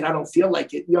days that I don't feel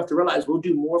like it, you have to realize we'll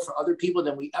do more for other people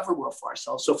than we ever will for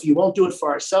ourselves. So if you won't do it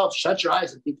for ourselves, shut your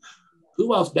eyes and think,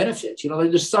 who else benefits? You know,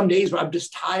 there's some days where I'm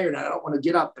just tired and I don't want to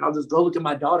get up, and I'll just go look at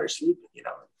my daughter sleeping, you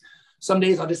know. Some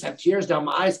days I'll just have tears down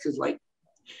my eyes because, like,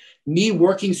 me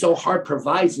working so hard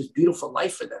provides this beautiful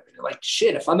life for them. And they're like,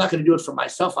 shit, if I'm not going to do it for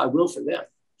myself, I will for them.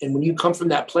 And when you come from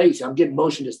that place, I'm getting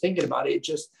emotional just thinking about it.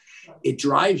 It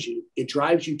drives you. It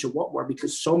drives you to want more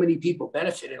because so many people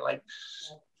benefit. And like,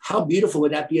 how beautiful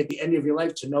would that be at the end of your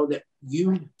life to know that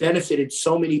you benefited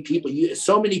so many people?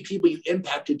 So many people you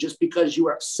impacted just because you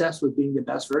are obsessed with being the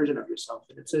best version of yourself.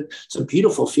 And it's a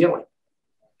beautiful feeling.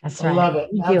 That's right. I love it.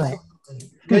 You do it.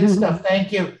 Good stuff.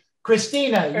 Thank you.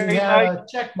 Christina, you have a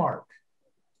check mark.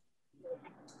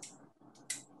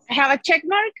 I have a check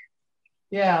mark?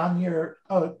 Yeah, on your,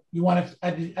 you want to,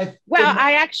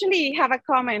 I actually have a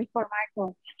comment for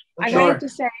Michael. I wanted to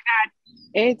say that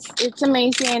it's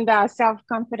amazing the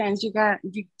self-confidence you have.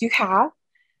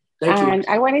 Thank you. And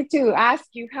I wanted to ask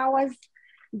you, how was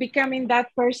becoming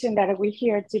that person that we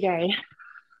hear today?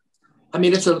 I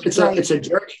mean, it's a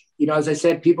journey. You know, as I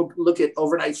said, people look at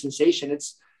overnight sensation.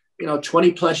 It's, you know,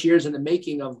 20 plus years in the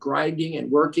making of grinding and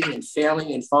working and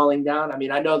failing and falling down. I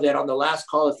mean, I know that on the last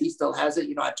call, if he still has it,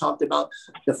 you know, I talked about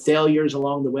the failures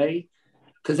along the way,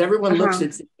 because everyone looks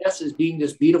at success as being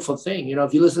this beautiful thing. You know,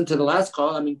 if you listen to the last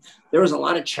call, I mean, there was a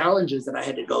lot of challenges that I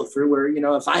had to go through where, you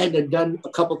know, if I had done a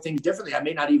couple of things differently, I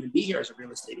may not even be here as a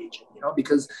real estate agent, you know,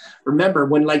 because remember,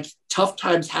 when like tough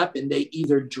times happen, they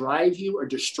either drive you or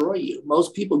destroy you.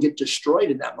 Most people get destroyed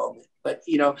in that moment. But,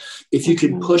 you know, if you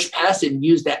can push past it and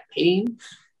use that pain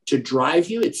to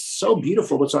drive you, it's so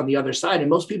beautiful what's on the other side. And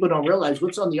most people don't realize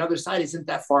what's on the other side isn't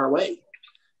that far away.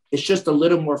 It's just a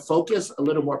little more focus, a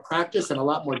little more practice, and a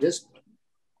lot more discipline.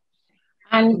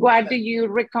 And what do you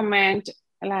recommend,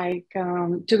 like,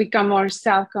 to become more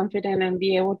self-confident and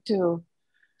be able to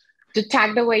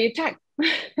tag the way you tag?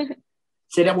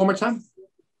 Say that one more time.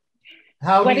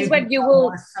 How do you become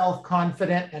more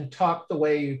self-confident and talk the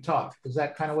way you talk? Is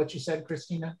that kind of what you said,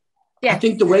 Christina? Yeah. I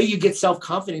think the way you get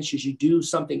self-confidence is you do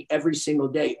something every single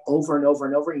day over and over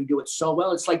and over, and you do it so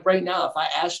well. It's like right now, if I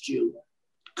asked you,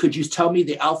 could you tell me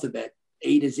the alphabet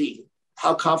A to Z?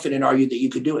 How confident are you that you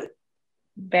could do it?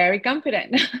 Very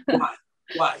confident.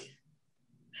 Why?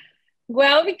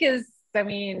 Well, because, I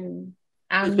mean,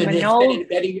 it's been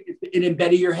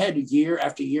embedded in your head year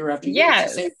after year after year.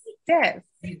 Yes, yes.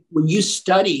 when you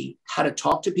study how to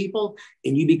talk to people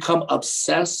and you become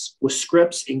obsessed with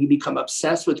scripts and you become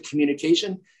obsessed with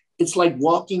communication, it's like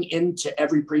walking into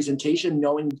every presentation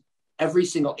knowing every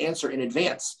single answer in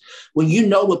advance. When you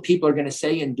know what people are going to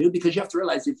say and do, because you have to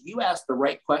realize if you ask the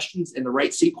right questions in the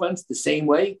right sequence the same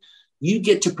way, you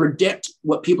get to predict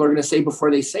what people are going to say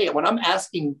before they say it. When I'm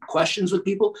asking questions with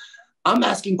people, I'm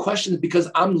asking questions because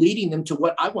I'm leading them to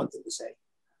what I want them to say.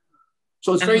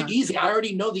 So it's very easy. I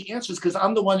already know the answers because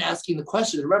I'm the one asking the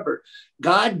question. Remember,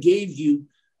 God gave you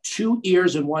 2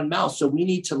 ears and 1 mouth. So we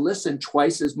need to listen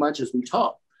twice as much as we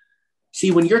talk. See,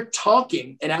 when you're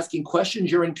talking and asking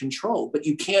questions, you're in control, but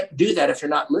you can't do that if you're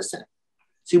not listening.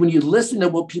 See, when you listen to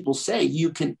what people say,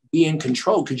 you can be in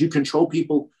control because you control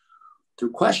people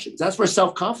through questions. That's where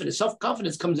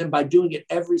self-confidence comes in by doing it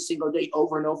every single day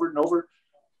over and over and over,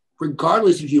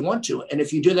 regardless if you want to. And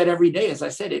if you do that every day, as I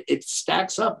said, it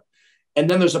stacks up. And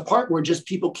then there's a part where just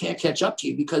people can't catch up to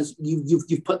you because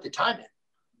you've put the time in.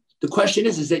 The question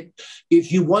is that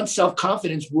if you want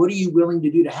self-confidence, what are you willing to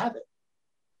do to have it?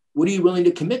 What are you willing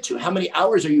to commit to? How many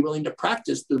hours are you willing to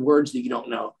practice the words that you don't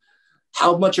know?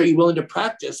 How much are you willing to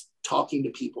practice talking to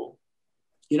people?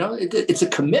 You know, it's a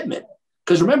commitment.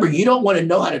 Because remember, you don't want to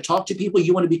know how to talk to people.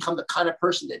 You want to become the kind of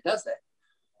person that does that.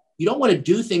 You don't want to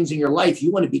do things in your life.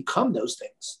 You want to become those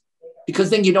things because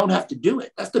then you don't have to do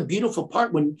it. That's the beautiful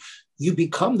part. When you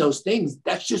become those things,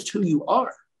 that's just who you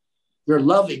are. You're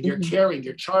loving, you're caring,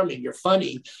 you're charming, you're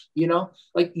funny, you know,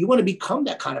 like you want to become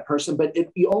that kind of person, but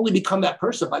you only become that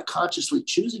person by consciously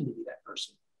choosing to be that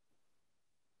person.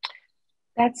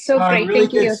 That's so great. Really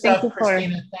Thank you. Stuff, Thank you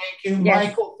Christina. Thank you, yes.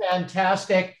 Michael.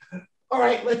 Fantastic. All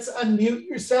right, let's unmute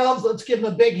yourselves. Let's give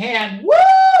them a big hand. Woo!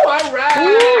 All right.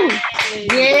 Woo!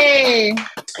 Yay.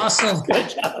 Awesome. Good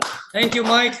job. Thank you,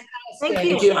 Mike.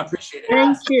 Thank you. I appreciate it.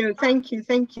 Thank you. Thank you.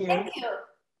 Thank you.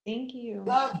 Thank you.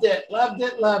 Loved it. Loved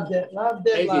it. Loved it. Loved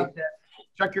it. Thank Loved you. it.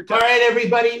 Check your All time. right,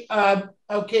 everybody.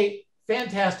 Okay,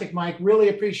 fantastic, Mike. Really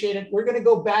appreciate it. We're going to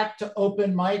go back to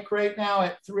open mic right now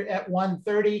at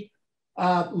 1:30.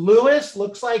 Lewis,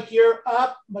 looks like you're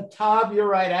up. Matab, you're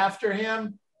right after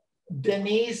him.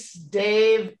 Denise,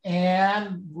 Dave,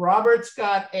 and Robert's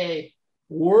got a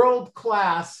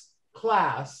world-class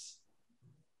class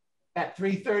at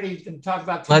 3:30. He's going to talk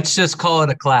about. Let's just call it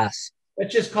a class.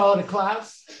 Let's just call it a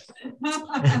class.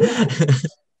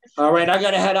 All right, I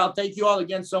got to head out. Thank you all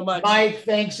again so much. Mike,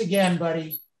 thanks again,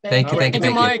 buddy. Thank you, Thank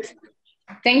you, Mike.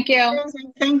 Thank you.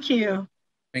 Thank you.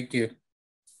 Thank you.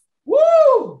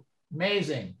 Woo!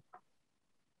 Amazing.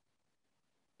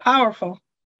 Powerful.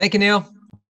 Thank you, Neil.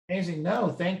 Amazing. No,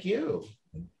 thank you.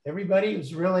 Everybody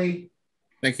was really.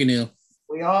 Thank you, Neil.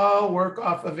 We all work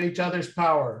off of each other's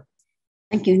power.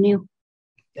 Thank you, Neil.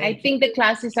 I think the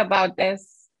class is about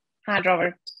this, huh,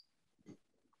 Robert?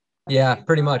 Yeah,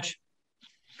 pretty much.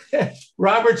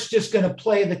 Robert's just going to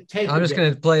play the tape. I'm just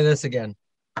going to play this again.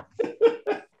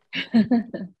 And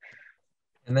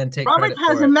then take Robert credit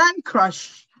has for a it. man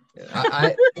crush.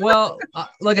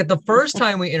 Look, at the first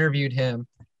time we interviewed him,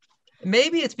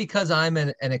 maybe it's because I'm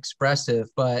an expressive,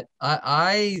 but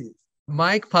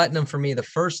Mike Putnam, for me, the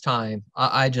first time,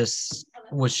 I just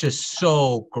was just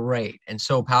so great and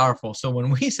so powerful. So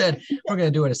when we said we're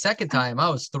going to do it a second time, I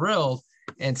was thrilled.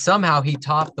 And somehow he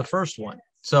topped the first one.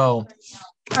 So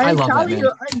I love that,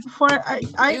 man.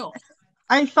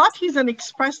 I thought he's an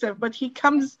expressive, but he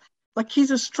comes like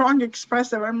he's a strong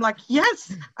expressive. I'm like,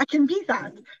 yes, I can be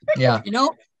that. Yeah. You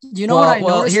know what I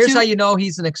noticed here's too? how you know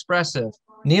he's an expressive.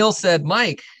 Neil said,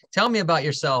 Mike, tell me about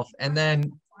yourself. And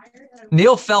then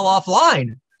Neil fell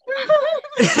offline.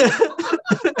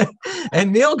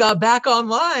 And Neil got back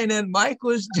online and Mike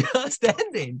was just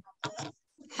ending.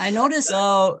 I noticed.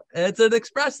 So it's an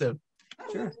expressive.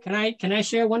 Sure. Can I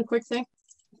share one quick thing?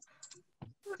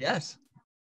 Yes.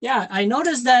 Yeah, I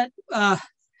noticed that.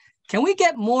 Can we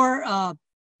get more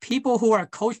people who are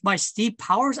coached by Steve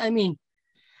Powers? I mean,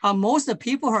 most of the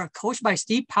people who are coached by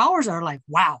Steve Powers are like,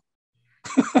 wow.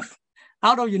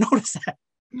 How do you notice that?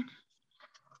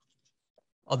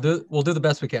 We'll do the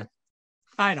best we can.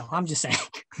 I know. I'm just saying.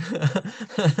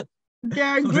 There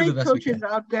are great coaches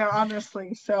out there,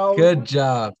 honestly. So good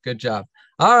job. Good job.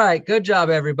 All right. Good job,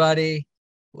 everybody.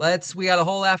 We got a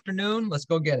whole afternoon. Let's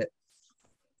go get it.